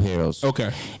 official Harold's. Okay.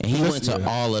 And he went to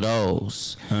all of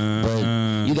those.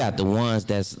 But you got the ones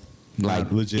that's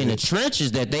like in the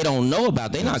trenches that they don't know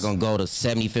about. They're not gonna go to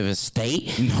 75th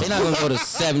State. They're not gonna go to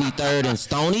 73rd and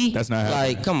Stony. That's not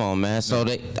happening. Like, come on, man. So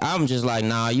I'm just like,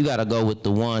 nah, you gotta go with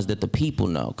the ones that the people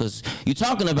know. Because you're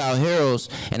talking about Harold's,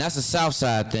 and that's a South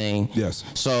Side thing. Yes.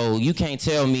 So you can't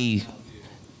tell me,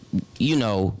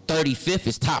 35th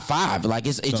is top 5. Like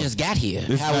it just got here.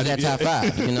 How is that top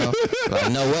 5?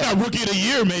 Like no way. Rookie of the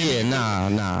year, maybe. Yeah,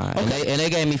 nah. Okay. And they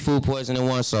gave me food poisoning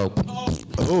once, so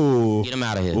get them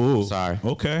out of here. Ooh. Sorry.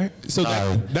 Okay. So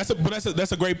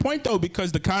that's a great point though,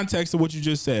 because the context of what you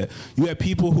just said, you have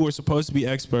people who are supposed to be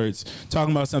experts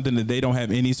talking about something that they don't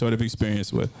have any sort of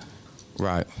experience with.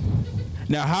 Right.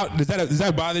 Now, how does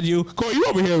that bother you, Corey? You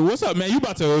over here? What's up, man? You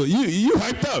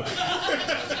hyped up?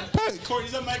 Corey,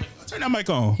 turn that mic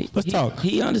on. Let's talk.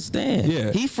 He understands.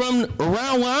 Yeah. He from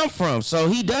around where I'm from, so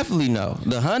he definitely know.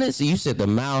 The Hunnits, you said the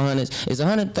mild Hunnits. Is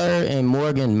 103rd and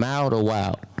Morgan mild or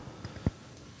wild?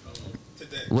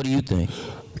 What do you think?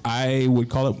 I would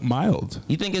call it mild.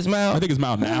 You think it's mild? I think it's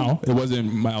mild now. It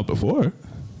wasn't mild before.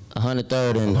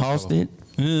 103rd and Halsted?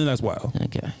 That's wild.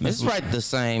 Okay. It's right the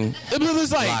same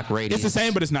it's like, block radius. It's the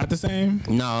same, but it's not the same.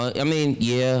 No, I mean,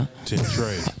 yeah.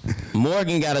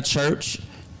 Morgan got a church.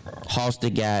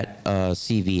 Halsted got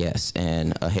CVS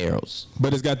and a Harold's.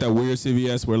 But it's got that weird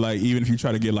CVS where, like, even if you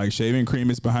try to get, like, shaving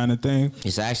cream, it's behind the thing.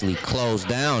 It's actually closed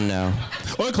down now.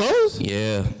 Oh, it closed?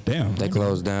 Yeah. Damn. They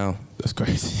closed down. That's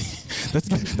crazy.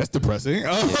 That's depressing.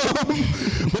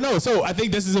 But no, so I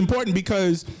think this is important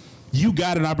because you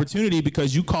got an opportunity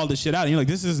because you called the shit out. And you're like,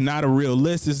 this is not a real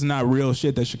list. This is not real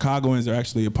shit that Chicagoans are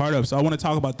actually a part of. So I want to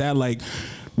talk about that. Like,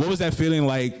 what was that feeling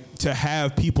like to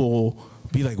have people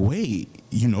be like, wait,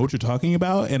 you know what you're talking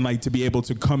about? And like to be able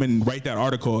to come and write that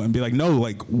article and be like, no,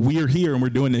 like we're here and we're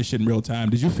doing this shit in real time.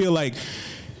 Did you feel like,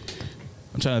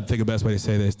 I'm trying to think of the best way to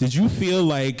say this. Did you feel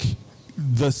like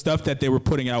the stuff that they were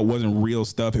putting out wasn't real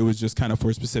stuff? It was just kind of for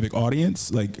a specific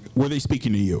audience? Like, were they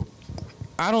speaking to you?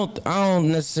 I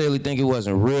don't necessarily think it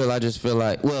wasn't real. I just feel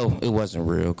like, well, it wasn't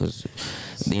real because,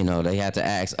 they had to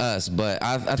ask us. But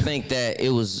I think that it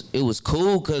was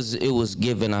cool because it was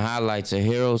giving a highlight to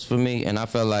Harold's for me. And I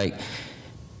felt like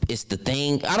it's the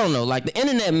thing. I don't know. Like, the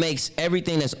internet makes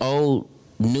everything that's old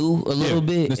new a little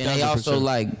bit. And they also,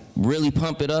 like, really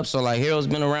pump it up. So, like, Harold's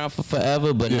been around for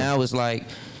forever. But now it's, like,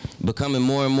 becoming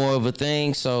more and more of a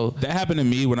thing. So that happened to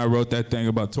me when I wrote that thing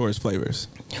about tourist flavors.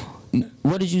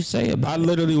 What did you say about it? I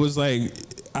literally was like,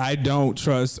 I don't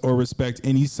trust or respect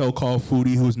any so-called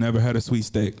foodie who's never had a sweet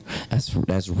steak.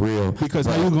 That's real. Because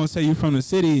how you gonna say you from the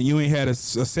city and you ain't had a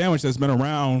sandwich that's been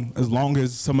around as long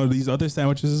as some of these other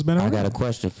sandwiches has been around? I got a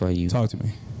question for you. Talk to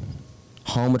me.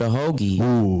 Home of the Hoagie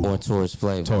or Tourist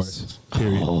Flavors? Tourist.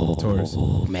 Period. Tourist.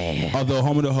 Oh, man. Although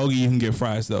Home of the Hoagie, you can get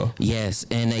fries, though. Yes,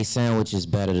 and they sandwich is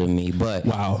better than me. But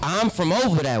wow. I'm from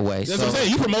over that way. That's what I'm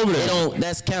saying. You from over there.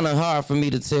 That's kind of hard for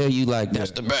me to tell you, like,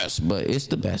 that's the best. But it's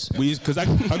the best. Because I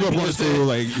grew up going to school,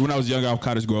 like, when I was young, off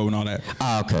Cottage Grove and all that.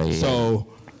 Okay, yeah. So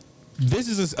this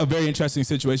is a very interesting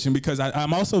situation because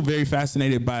I'm also very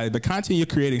fascinated by the content you're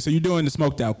creating. So you're doing the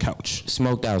Smoked Out Couch.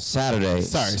 Smoked Out Saturdays.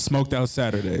 Sorry, Smoked Out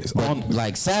Saturdays. But,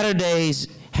 like, Saturdays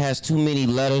has too many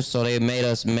letters, so they made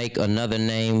us make another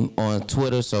name on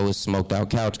Twitter, so it's Smoked Out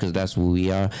Couch because that's who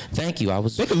we are. Thank you. I've been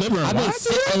sitting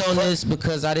on this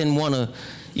because I didn't want to,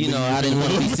 I didn't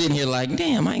want to be sitting here like,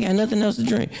 damn, I ain't got nothing else to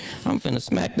drink. I'm finna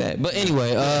smack that. But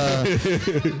anyway,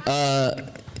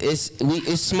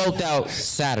 it's Smoked Out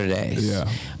Saturdays. Yeah.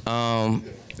 And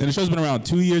the show's been around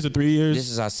 2 years or 3 years? This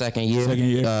is our second year.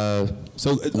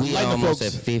 So we almost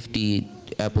at 50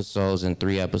 episodes and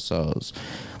 3 episodes.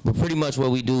 But pretty much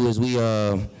what we do is we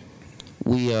have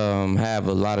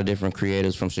a lot of different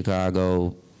creators from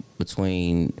Chicago,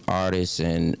 between artists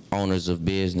and owners of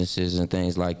businesses and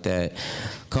things like that,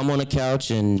 come on the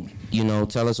couch and, you know,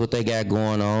 tell us what they got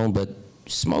going on, but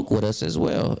smoke with us as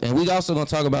well. And we also gonna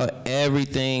talk about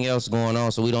everything else going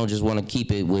on, so we don't just want to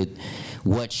keep it with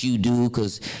what you do,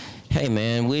 because hey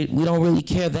man, we don't really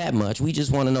care that much. We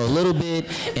just want to know a little bit,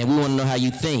 and we want to know how you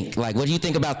think. Like, what do you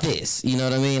think about this? You know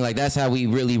what I mean? Like, that's how we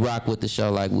really rock with the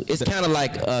show. Like, it's kind of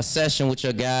like a session with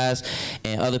your guys,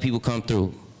 and other people come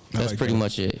through. That's like pretty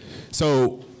much it.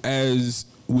 So, as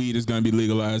weed is going to be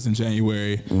legalized in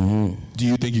January, do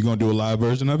you think you're going to do a live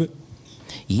version of it?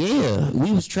 Yeah,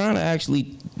 we was trying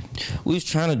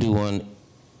to do one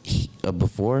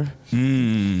before.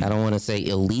 I don't want to say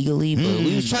illegally, but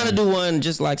we was trying to do one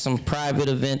just like some private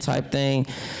event type thing.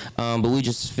 But we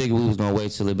just figured we was gonna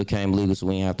wait till it became legal, so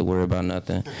we didn't have to worry about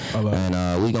nothing.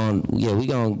 And we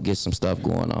gonna get some stuff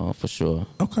going on for sure.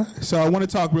 Okay. So I want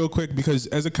to talk real quick, because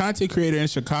as a content creator in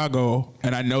Chicago,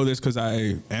 and I know this because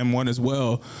I am one as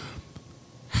well,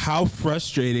 how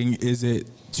frustrating is it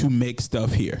to make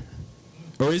stuff here?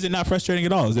 Or is it not frustrating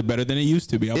at all? Is it better than it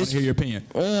used to be? I want to hear your opinion.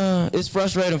 It's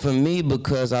frustrating for me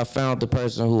because I found the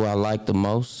person who I like the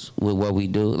most with what we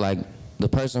do. Like, the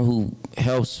person who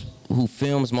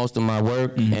films most of my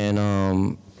work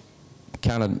and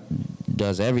kind of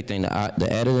does everything, the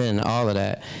editing and all of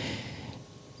that.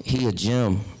 He a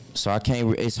gem. So I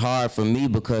can't. It's hard for me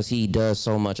because he does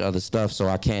so much other stuff. So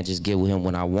I can't just get with him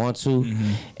when I want to.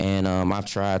 And I've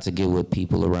tried to get with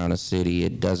people around the city.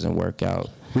 It doesn't work out.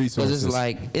 Resources.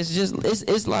 Because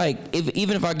it's like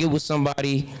even if I get with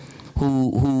somebody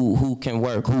who can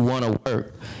work, who want to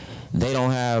work, they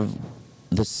don't have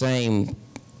the same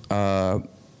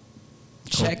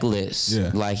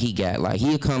checklist like he got. Like,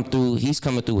 he'll come through. He's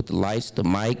coming through with the lights, the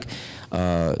mic,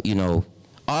 you know,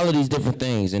 all of these different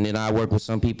things. And then I work with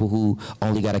some people who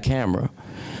only got a camera.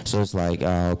 So it's like,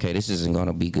 okay, this isn't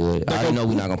gonna be good. I know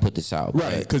we're not gonna put this out,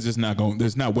 right? Because it's not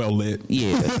well lit.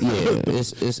 Yeah.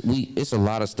 It's a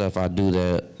lot of stuff I do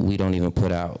that we don't even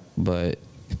put out, but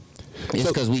it's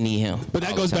because we need him. But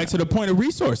that goes back to the point of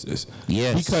resources.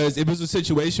 Yes. Because it was a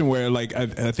situation where, like,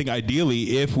 I think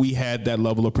ideally, if we had that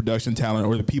level of production talent,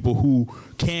 or the people who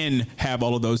can have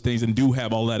all of those things and do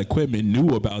have all that equipment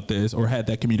knew about this or had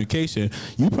that communication,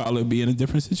 you'd probably be in a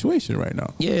different situation right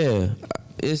now. Yeah.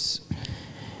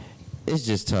 It's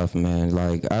just tough, man.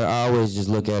 Like, I always just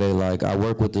look at it like I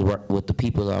work with the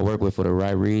people that I work with for the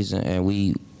right reason, and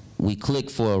we click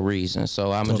for a reason.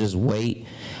 So I'm gonna just wait.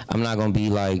 I'm not gonna be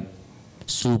like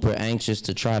super anxious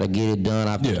to try to get it done.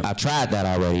 I've tried that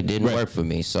already. It didn't work for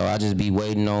me. So I just be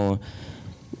waiting on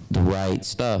the right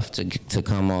stuff to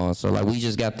come on. So like, we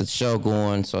just got the show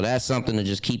going. So that's something to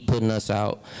just keep putting us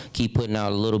out, keep putting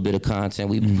out a little bit of content.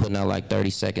 We've been putting out like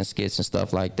 30-second skits and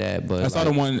stuff like that. But I saw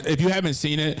the one. If you haven't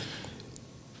seen it,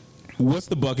 what's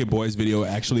the Bucket Boys video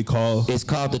actually called? It's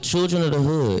called The Children of the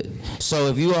Hood. So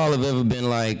if you all have ever been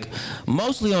like,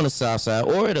 mostly on the South Side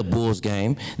or at a Bulls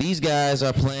game, these guys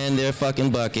are playing their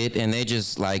fucking bucket and they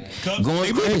just like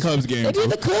going crazy. They beat the Cubs game. They beat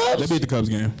the Cubs? They beat the Cubs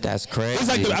game. That's crazy. It's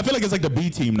like I feel like it's like the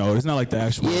B team though. It's not like the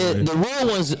actual. Yeah, the real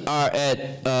ones are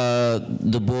at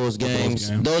the Bulls games.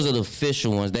 Those are the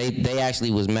official ones. They actually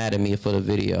was mad at me for the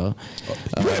video.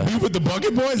 You had beef with the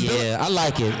Bucket Boys? Yeah, I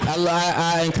like it.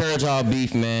 I encourage all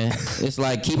beef, man. It's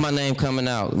like, keep my name coming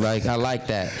out. Like, I like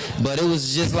that. But it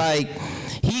was just like,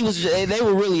 they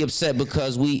were really upset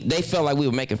because they felt like we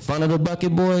were making fun of the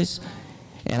Bucket Boys.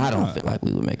 And I don't feel like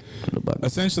we were making fun of the Bucket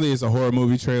Boys. Essentially, it's a horror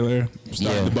movie trailer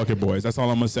starring the Bucket Boys. That's all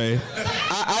I'm going to say.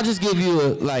 I'll just give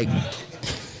you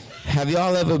have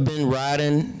y'all ever been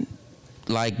riding,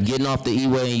 like getting off the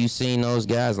E-way and you seen those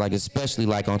guys, like especially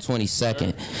like on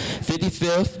 22nd,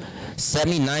 55th,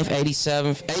 79th,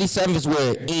 87th. 87th is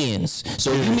where it ends.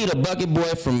 So if you meet a Bucket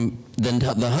Boy from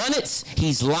the hundreds,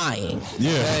 he's lying.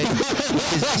 Yeah. Okay?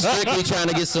 He's strictly trying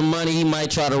to get some money. He might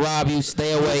try to rob you.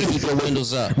 Stay away. Keep your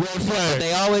windows up. Red flag. But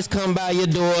they always come by your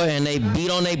door and they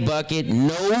beat on their bucket.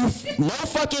 No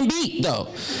fucking beat though.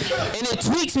 And it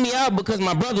tweaks me out because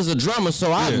my brother's a drummer,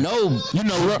 so I know. You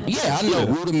know. I know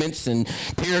rudiments and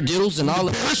paradiddles and all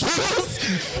of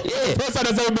that. Yeah. First time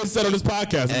that's ever been said on this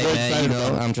podcast. Hey,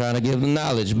 man, I'm trying to give them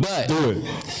knowledge, but do it.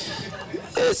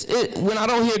 When I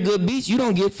don't hear good beats, you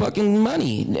don't get fucking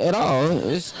money at all.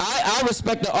 I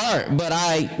respect the art, but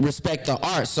I respect the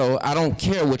art, so I don't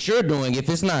care what you're doing. If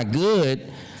it's not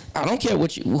good, I don't care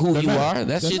who you are.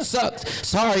 That shit sucks.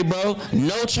 Sorry, bro.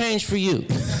 No change for you.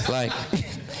 Like,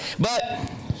 but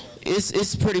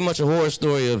it's pretty much a horror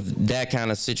story of that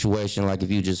kind of situation. Like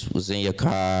if you just was in your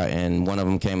car and one of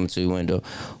them came into your window,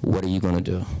 what are you gonna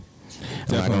do?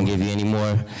 I'm not gonna give you any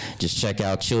more. Just check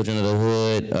out Children of the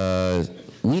Hood.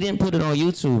 We didn't put it on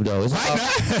YouTube though.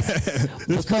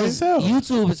 Because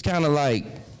YouTube is kind of like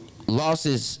lost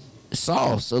its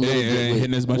sauce a little bit.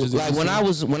 Hitting as much as like when I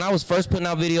was first putting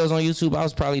out videos on YouTube, I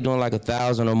was probably doing like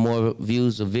 1,000 or more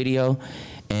views a video,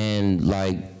 and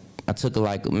like I took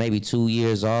like maybe 2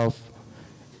 years off,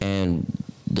 and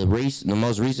the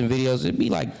most recent videos it'd be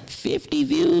like 50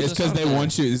 views. It's because they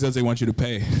want you. It's because they want you to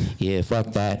pay. Yeah,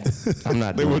 fuck that. I'm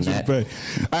not They doing want you that. to pay.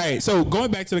 All right, so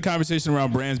going back to the conversation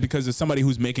around brands, because as somebody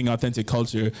who's making authentic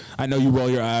culture, I know you roll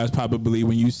your eyes probably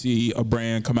when you see a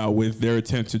brand come out with their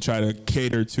attempt to try to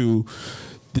cater to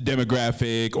the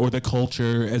demographic or the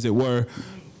culture, as it were.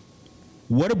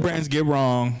 What do brands get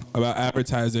wrong about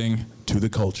advertising to the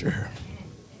culture?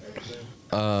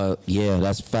 Yeah,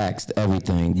 that's facts,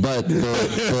 everything. But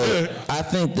I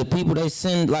think the people they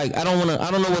send, like, I don't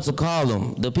know what to call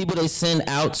them. The people they send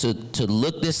out to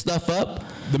look this stuff up.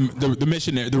 The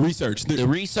missionary, the research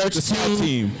The scout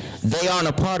team. They aren't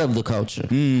a part of the culture.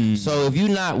 So if you're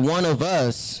not one of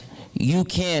us, you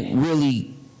can't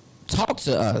really talk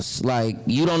to us. Like,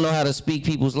 you don't know how to speak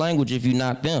people's language if you're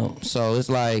not them. So it's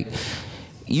like,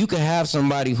 you could have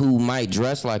somebody who might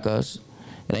dress like us,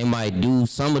 and they might do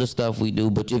some of the stuff we do,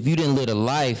 but if you didn't live a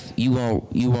life, you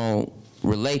won't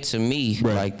relate to me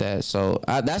like that. So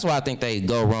that's why I think they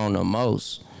go wrong the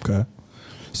most. Okay.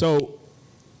 So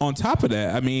on top of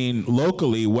that, I mean,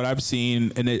 locally, what I've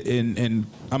seen, and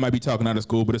I might be talking out of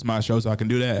school, but it's my show, so I can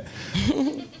do that.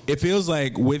 It feels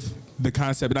like with the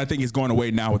concept, and I think it's going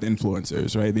away now with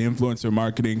influencers, right? The influencer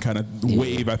marketing kind of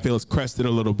wave, I feel, has crested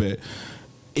a little bit.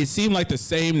 It seemed like the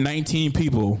same 19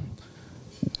 people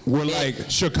were like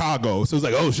Chicago. So it's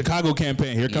like, oh, Chicago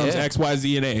campaign. Here comes X, Y,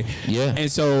 Z, and A. Yeah. And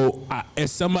so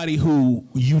as somebody who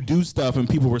you do stuff and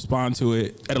people respond to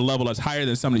it at a level that's higher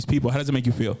than some of these people, how does it make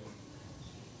you feel?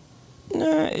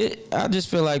 Nah, I just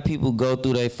feel like people go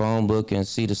through their phone book and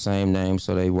see the same name,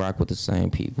 so they rock with the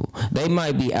same people. They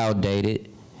might be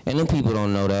outdated, and then people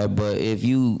don't know that. But if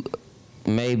you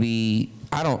maybe,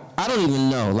 I don't even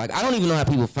know. Like, I don't even know how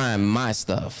people find my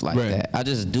stuff like that. I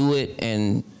just do it,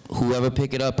 and whoever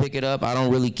pick it up. I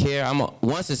don't really care.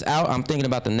 Once it's out, I'm thinking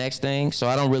about the next thing, so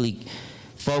I don't really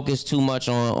focus too much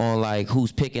on like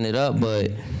who's picking it up.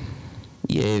 But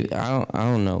yeah, I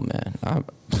don't know, man. I'll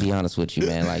be honest with you,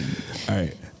 man. Like, all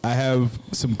right, I have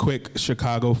some quick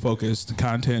Chicago-focused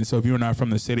content. So if you're not from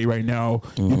the city right now,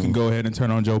 you can go ahead and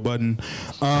turn on Joe Budden.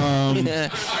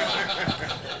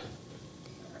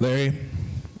 Larry,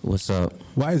 what's up?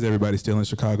 Why is everybody stealing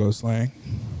Chicago slang?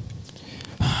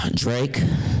 Drake.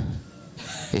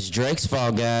 It's Drake's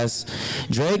fault, guys.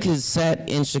 Drake has sat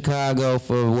in Chicago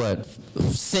for what?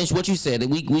 Since what you said,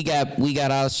 we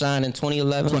got our shine in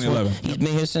 2011. 2011. He's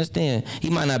been here since then. He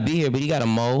might not be here, but he got a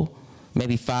mole,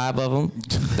 maybe 5 of them.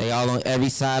 They all on every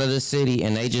side of the city,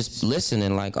 and they just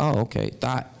listening like, oh, okay,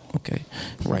 thought. Okay,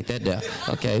 write that down.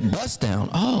 Okay, bust down.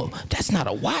 Oh, that's not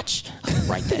a watch.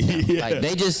 Write that down. Like,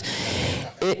 they just,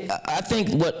 I think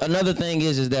what another thing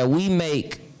is that we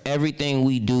make everything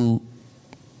we do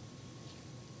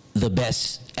the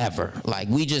best ever. Like,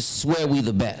 we just swear we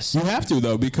the best. You have to,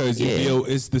 though, because you feel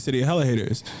it's the city of hella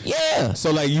haters. Yeah.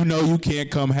 So, like, you know you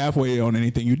can't come halfway on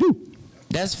anything you do.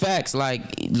 That's facts.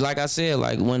 Like I said,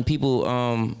 like, when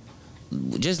people,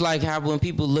 just like how when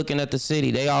people looking at the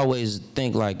city, they always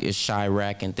think like it's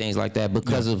Chirac and things like that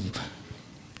because of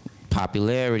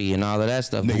popularity and all of that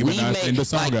stuff. But we made,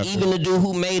 like, even the dude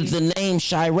who made the name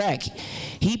Chirac,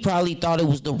 he probably thought it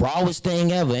was the rawest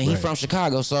thing ever, and he from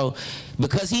Chicago. So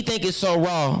because he think it's so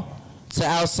raw, to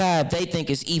outside they think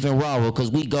it's even rawer because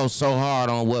we go so hard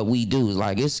on what we do.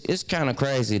 Like, it's kind of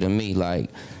crazy to me. Like,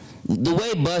 the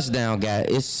way Bust Down got,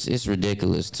 it's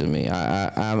ridiculous to me.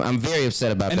 I'm very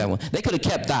upset about that one. They could have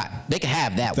kept that. They could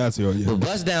have that one. But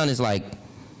Bust Down is like,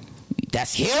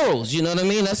 that's heroes, you know what I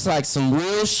mean? That's like some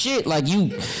real shit. Like,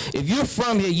 if you're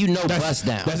from here, you know Bust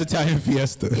Down. That's Italian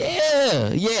Fiesta.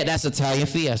 Yeah, that's Italian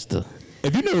Fiesta.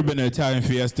 If you've never been to Italian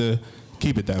Fiesta,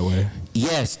 keep it that way.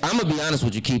 Yes, I'm gonna be honest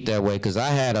with you. Keep that way, because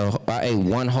I ate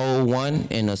one whole one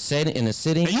in a sitting.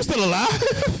 Are you still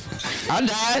alive? I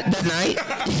died that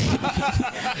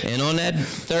night, and on that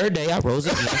third day, I rose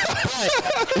up.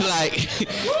 But like,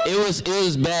 it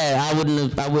was bad. I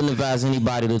wouldn't advise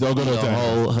anybody to go to a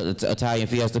whole Italian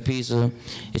Fiesta pizza.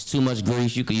 It's too much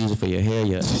grease. You could use it for your hair,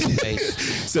 your face.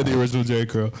 Said the original J.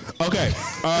 Crew. Okay,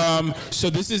 so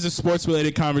this is a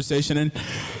sports-related conversation, and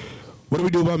what do we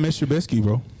do about Mr. Trubisky,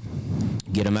 bro?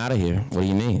 Get him out of here. What do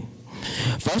you mean?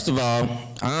 First of all,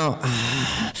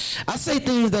 I say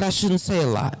things that I shouldn't say a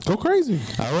lot. Go crazy.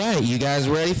 All right, you guys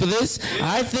ready for this?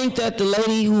 I think that the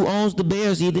lady who owns the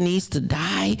Bears either needs to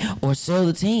die or sell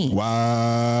the team.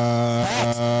 Wow.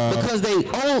 Facts. Because they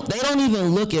don't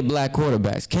even look at black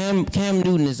quarterbacks. Cam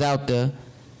Newton is out there.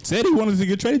 Said he wanted to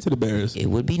get traded to the Bears. It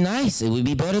would be nice. It would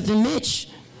be better than Mitch.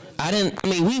 We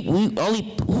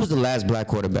only, who was the last black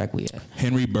quarterback we had?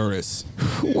 Henry Burris.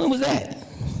 When was that?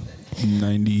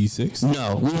 96?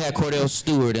 No, we had Cordell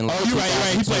Stewart in like Oh, you're right.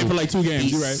 He played for like 2 games. He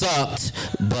You're right. sucked,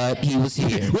 but he was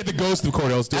here. With the ghost of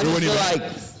Cordell Stewart. I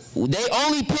just feel like they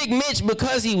only picked Mitch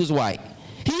because he was white.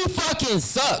 He fucking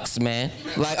sucks, man.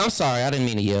 Like, I'm sorry, I didn't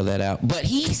mean to yell that out, but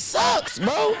he sucks,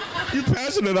 bro. You're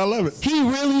passionate. I love it. He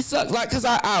really sucks. Like, cause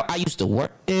I used to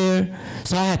work there,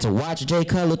 so I had to watch Jay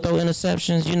Cutler throw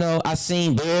interceptions. You know, I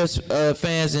seen Bears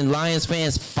fans and Lions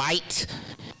fans fight.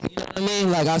 You know what I mean?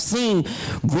 Like, I've seen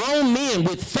grown men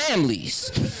with families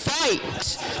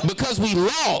fight because we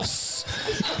lost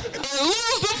and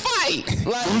lose the fight.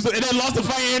 Like, And then lost the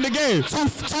fight in the game.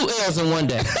 two L's in one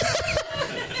day.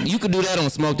 You could do that on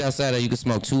Smoked Outside, or you could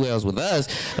smoke 2 L's with us.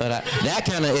 But that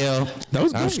kind of L,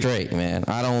 I'm straight, man.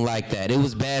 I don't like that. It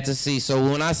was bad to see. So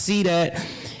when I see that,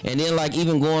 and then like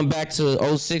even going back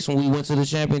to 06 when we went to the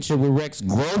championship with Rex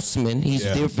Grossman,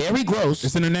 they're very gross.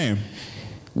 It's in the name.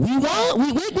 We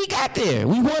won. We got there.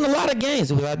 We won a lot of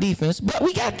games with our defense, but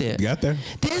we got there. You got there.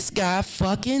 This guy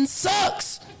fucking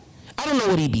sucks. I don't know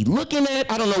what he be looking at.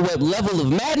 I don't know what level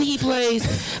of Madden he plays,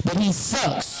 but he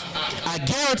sucks. I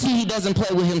guarantee he doesn't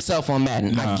play with himself on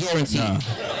Madden. I guarantee.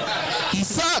 He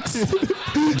sucks.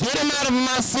 Get him out of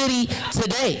my city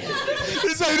today.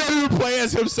 He said he doesn't even play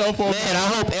as himself on Man, I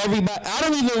hope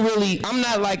everybody. I'm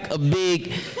not like a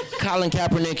big Colin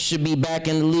Kaepernick should be back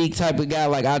in the league type of guy.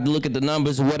 Like, I'd look at the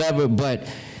numbers or whatever, but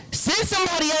send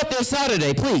somebody out there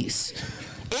Saturday, please.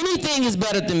 Anything is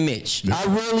better than Mitch.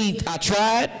 I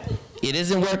tried. It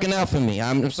isn't working out for me.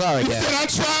 I'm sorry, guys.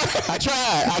 I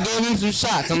tried. I gave him some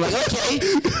shots. I'm like, okay,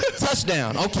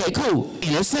 touchdown. Okay, cool.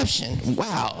 Interception.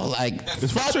 Wow. Like,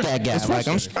 fuck that guy. Like,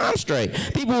 I'm straight.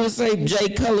 People would say Jay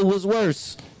Cutler was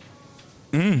worse.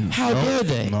 How dare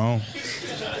they? No.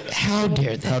 How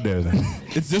dare they? How dare they?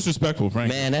 It's disrespectful, Frank.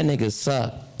 Man, that nigga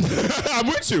suck. I'm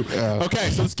with you.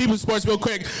 Okay, so let's keep it sports real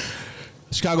quick.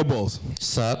 Chicago Bulls.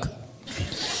 Suck.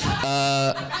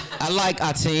 I like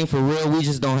our team for real. We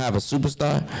just don't have a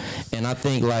superstar, and I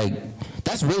think like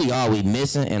that's really all we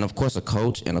missing. And of course a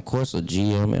coach, and of course a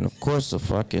GM, and of course a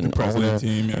fucking owner,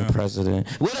 and president,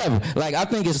 whatever. Like I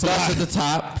think it starts at the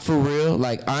top for real.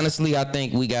 Like honestly, I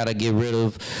think we gotta get rid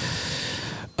of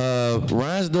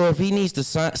Reinsdorf. He needs to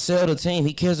sell the team.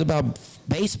 He cares about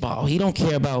baseball. He don't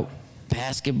care about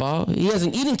basketball. He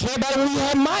didn't care about it when he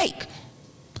had Mike.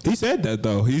 He said that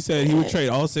though. He said he would trade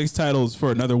all 6 titles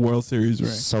for another World Series ring.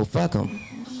 So fuck him.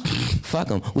 Fuck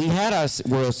him. We had our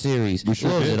World Series. We sure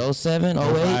what was did. it? 07,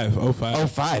 08? 05.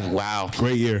 05. Wow.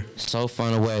 Great year. So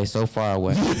far away.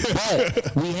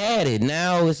 But we had it.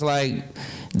 Now it's like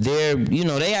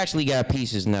they actually got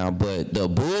pieces now, but the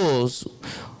Bulls,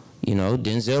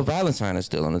 Denzel Valentine is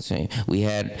still on the team. We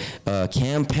had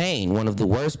Cam Payne, one of the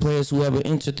worst players who ever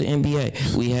entered the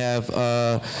NBA. We have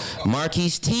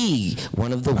Marquise Teague,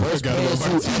 one of the worst players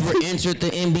who ever entered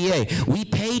the NBA. We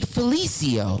paid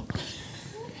Felicio.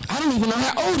 I don't even know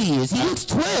how old he is. He looks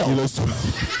 12. He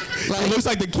looks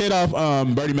like the kid off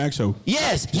Bernie Mac show.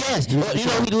 Yes. Well,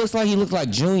 he looks like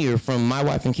Junior from My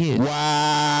Wife and Kids.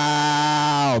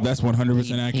 Wow, that's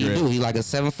 100% accurate. He like a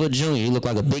 7-foot junior. He look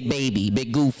like a big baby,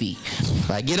 big goofy.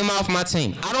 Like, get him off my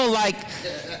team.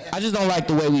 I just don't like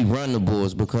the way we run the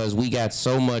Bulls because we got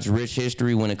so much rich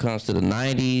history when it comes to the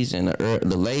 90s and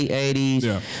the late 80s.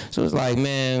 Yeah. So it's like,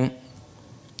 man,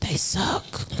 they suck.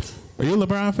 Are you a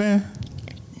LeBron fan?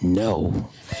 No.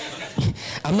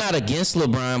 I'm not against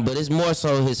LeBron, but it's more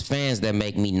so his fans that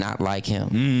make me not like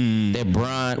him. They're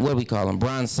what do we call them?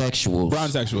 Bronzexuals.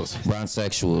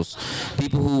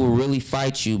 People who will really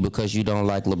fight you because you don't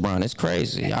like LeBron. It's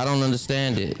crazy. I don't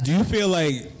understand it. Do you feel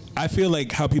like, I feel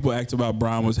like how people act about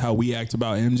Bron was how we act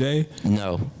about MJ?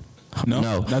 No.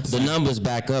 Not the numbers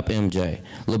back up MJ.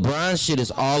 LeBron's shit is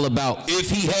all about if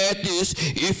he had this,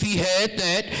 if he had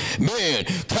that. Man,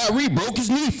 Kyrie broke his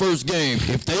knee first game.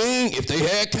 If they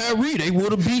had Kyrie, they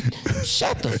would have beat.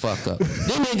 Shut the fuck up.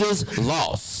 Them niggas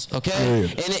lost, okay?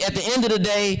 Yeah. And at the end of the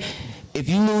day, if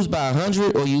you lose by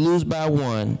 100 or you lose by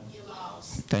 1,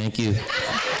 Thank you.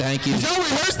 Thank you. Did y'all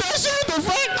rehearse that shit? The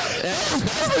fuck?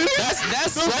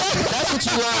 That's what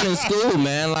you learn in school,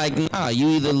 man. Like, nah,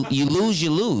 you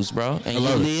lose, bro, and you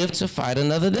live to fight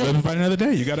another day. Live to fight another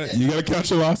day. You gotta count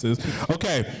your losses.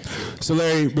 Okay, so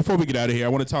Larry, before we get out of here, I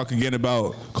want to talk again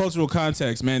about cultural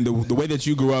context, man. The way that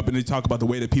you grew up, and they talk about the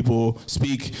way that people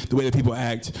speak, the way that people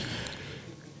act.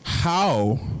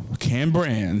 How can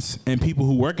brands and people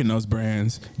who work in those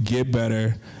brands get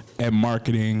better at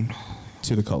marketing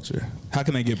to the culture? How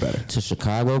can they get better? To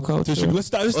Chicago culture? Let's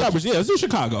start with let's do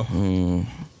Chicago.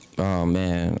 Oh,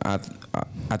 man. I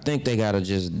think they got to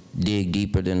just dig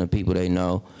deeper than the people they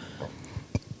know.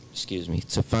 Excuse me.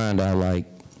 To find out, like,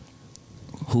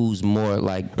 who's more,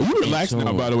 like... You relaxed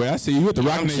now, by the way. I see you at the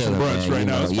Rock Nation brunch right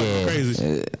now. It's fucking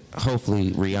crazy.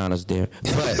 Hopefully, Rihanna's there.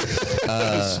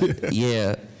 But,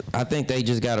 yeah, I think they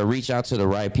just got to reach out to the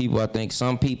right people. I think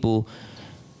some people,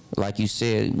 like you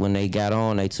said, when they got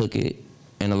on, they took it.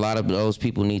 And a lot of those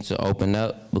people need to open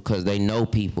up because they know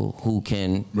people who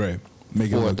can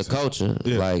afford the culture.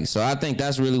 Yeah. Like, so I think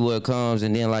that's really what comes.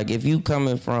 And then, like, if you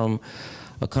coming from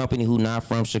a company who not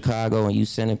from Chicago and you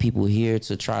sending people here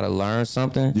to try to learn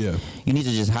something, you need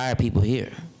to just hire people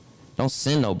here. Don't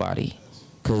send nobody,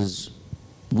 because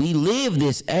we live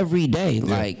this every day.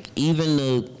 Like, even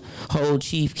the whole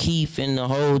Chief Keef and the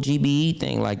whole GBE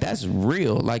thing, like, that's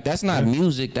real. Like, that's not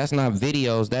music, that's not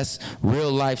videos, that's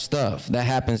real life stuff that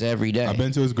happens every day. I've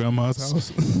been to his grandma's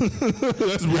house.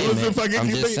 That's real. Hey, man, I'm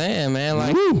just saying, man,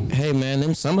 like, hey,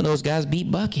 man, some of those guys beat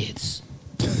buckets.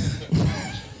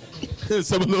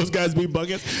 Some of those guys beat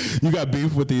buckets. You got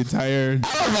beef with the entire... I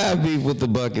don't have beef with the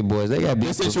Bucket Boys. They got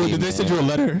beef with me, Did they send you a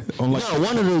letter? No,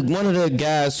 one of the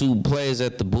guys who plays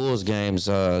at the Bulls games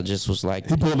just was like...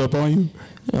 He pulled up on you?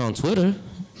 On Twitter.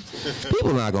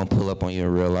 People not going to pull up on you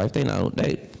in real life. They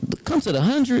come to the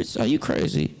hundreds. Are you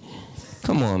crazy?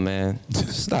 Come on, man.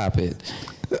 Stop it.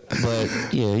 But,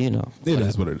 yeah, you know. It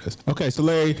is what it is. Okay, so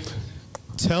Larry...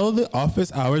 Tell the office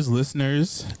hours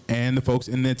listeners and the folks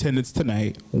in the attendance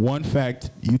tonight one fact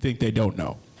you think they don't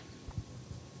know.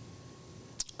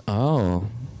 Oh,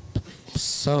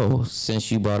 so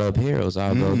since you brought up heroes,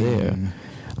 I'll go there.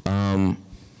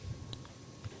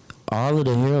 All of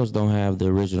the heroes don't have the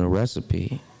original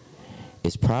recipe.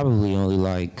 It's probably only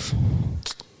like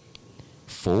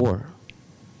 4.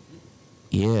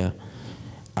 Yeah,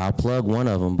 I'll plug one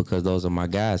of them because those are my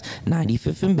guys.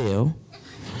 95th and Bill.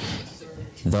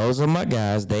 Those are my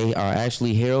guys. They are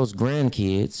actually Harold's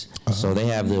grandkids. So they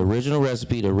have the original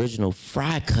recipe, the original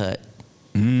fry cut.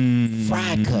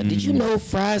 Fry cut. Did you know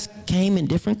fries came in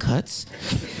different cuts?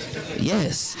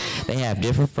 Yes. They have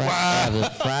different fries. They have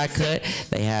the fry cut.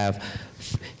 They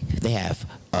have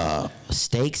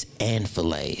steaks and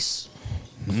fillets.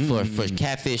 For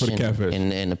catfish,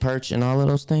 and the perch and all of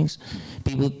those things.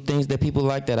 Things that people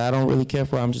like that I don't really care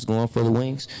for. I'm just going for the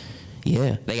wings.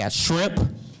 Yeah. They got shrimp.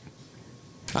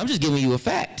 I'm just giving you a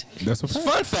fact. That's a fact.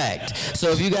 Fun fact. So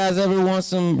if you guys ever want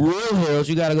some real heroes,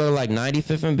 you got to go to like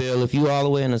 95th and Bill. If you all the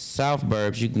way in the South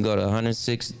Burbs, you can go to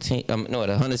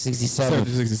 167.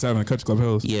 167 Country Club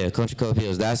Hills. Yeah, Country Club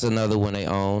Hills. That's another one they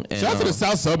own. And, shout out to the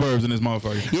South Suburbs in this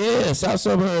motherfucker. Yeah, South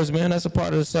Suburbs, man. That's a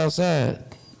part of the South Side.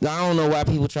 I don't know why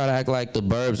people try to act like the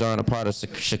burbs aren't a part of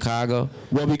Chicago.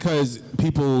 Well, because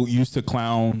people used to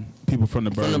clown people from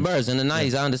the burbs. From the burbs in the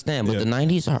 90s, I understand, but the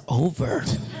 90s are over.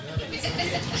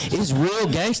 It's real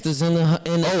gangsters in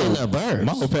the burbs.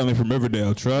 My whole family from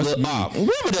Riverdale, trust me.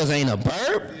 Riverdale ain't a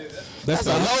burb. That's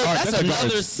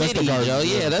another city, Joe.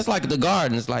 Yeah, that's like the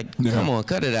Gardens. Like, come on,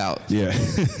 cut it out. Yeah.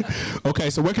 Okay,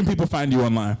 so where can people find you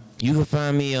online? You can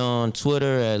find me on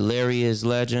Twitter at Larry is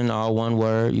Legend, all one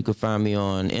word. You can find me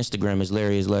on Instagram as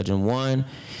Larry is Legend 1.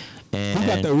 And who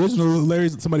got the original Larry?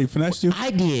 Somebody finessed you?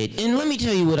 I did. And let me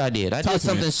tell you what I did. I did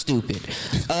something stupid.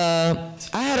 I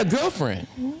had a girlfriend.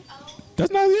 That's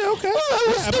not, okay. Well,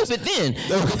 I was stupid then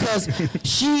because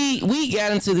we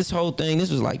got into this whole thing.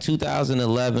 This was like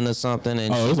 2011 or something.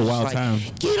 And it was a wild time.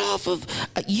 Get off of,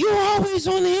 you're always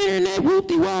on the internet,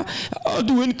 whoopty why. I'll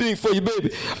do anything for you,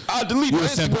 baby. I'll delete my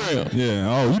Instagram.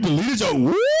 Yeah, you deleted your, I'll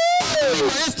delete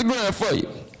my Instagram for you.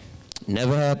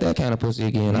 Never had that kind of pussy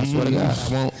again. I swear to God, I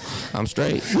won't. I'm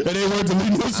straight. And they weren't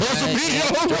deleting your social media.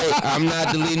 I'm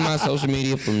not deleting my social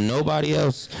media from nobody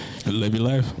else. Live your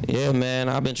life. Yeah, man.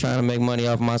 I've been trying to make money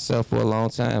off myself for a long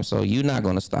time, so you're not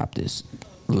gonna stop this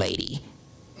lady,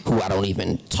 who I don't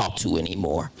even talk to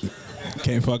anymore.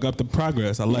 Can't fuck up the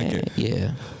progress. I like it.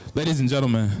 Yeah. Ladies and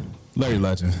gentlemen, Larry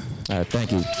Legend. All right,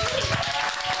 thank you.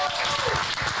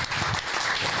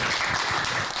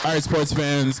 All right, sports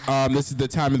fans, this is the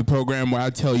time of the program where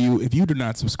I tell you, if you do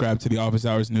not subscribe to the Office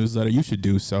Hours newsletter, you should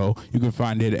do so. You can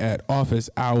find it at Office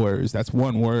Hours, that's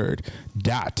one word,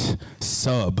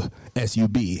 .sub,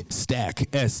 S-U-B,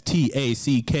 stack, S-T-A-C-K.com.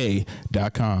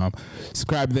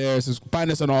 Subscribe there.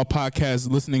 Find us on all podcast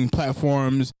listening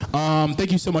platforms.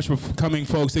 Thank you so much for coming,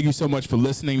 folks. Thank you so much for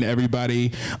listening to everybody.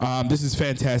 This is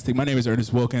fantastic. My name is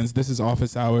Ernest Wilkins. This is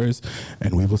Office Hours,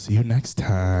 and we will see you next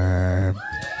time.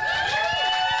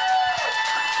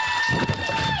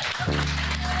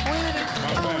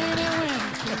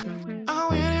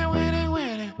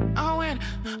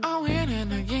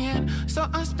 So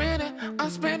I'm spinning again. I'm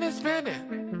spinning again.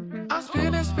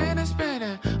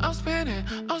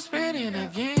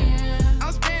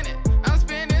 I'm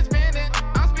spinning again.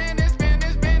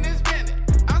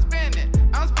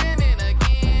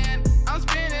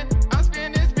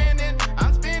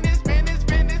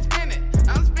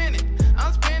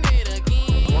 I'm spinning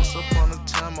again. Once upon a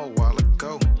time a while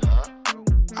ago,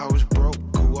 I was broke,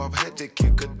 grew up, had to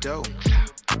kick a dough.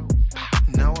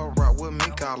 Now I rock with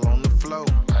mink all on the floor.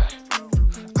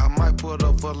 I might put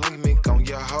up a link mink on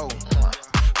your hoe.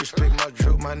 Respect my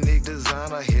drip, my nigga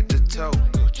designer, hit the toe.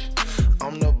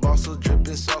 I'm the boss of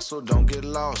dripping sauce, so don't get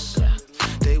lost.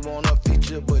 They want a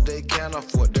feature, but they can't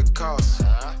afford the cost.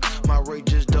 My rate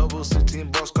just double, 16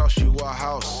 bucks cost you a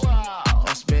house.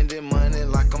 I'm spending money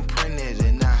like I'm printed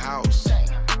in the house.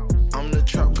 I'm the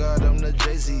trap god, I'm the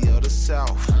Jay-Z of the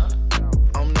South.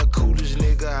 I'm the coolest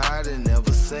nigga I done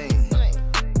never seen.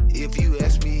 If you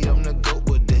ask me, I'm the GOAT,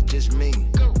 but that's just me.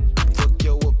 Fuck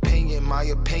your opinion, my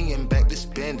opinion, back to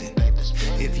spending.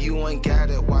 If you ain't got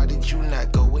it, why did you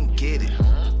not go and get it?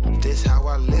 That's how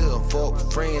I live, fuck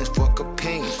friends, fuck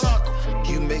opinions.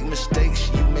 You make mistakes,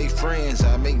 you make friends,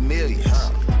 I make millions.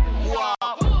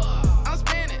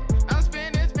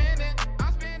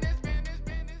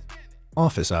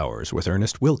 Office Hours with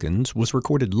Ernest Wilkins was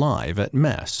recorded live at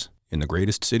Mess in the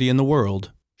greatest city in the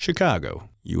world, Chicago,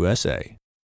 USA.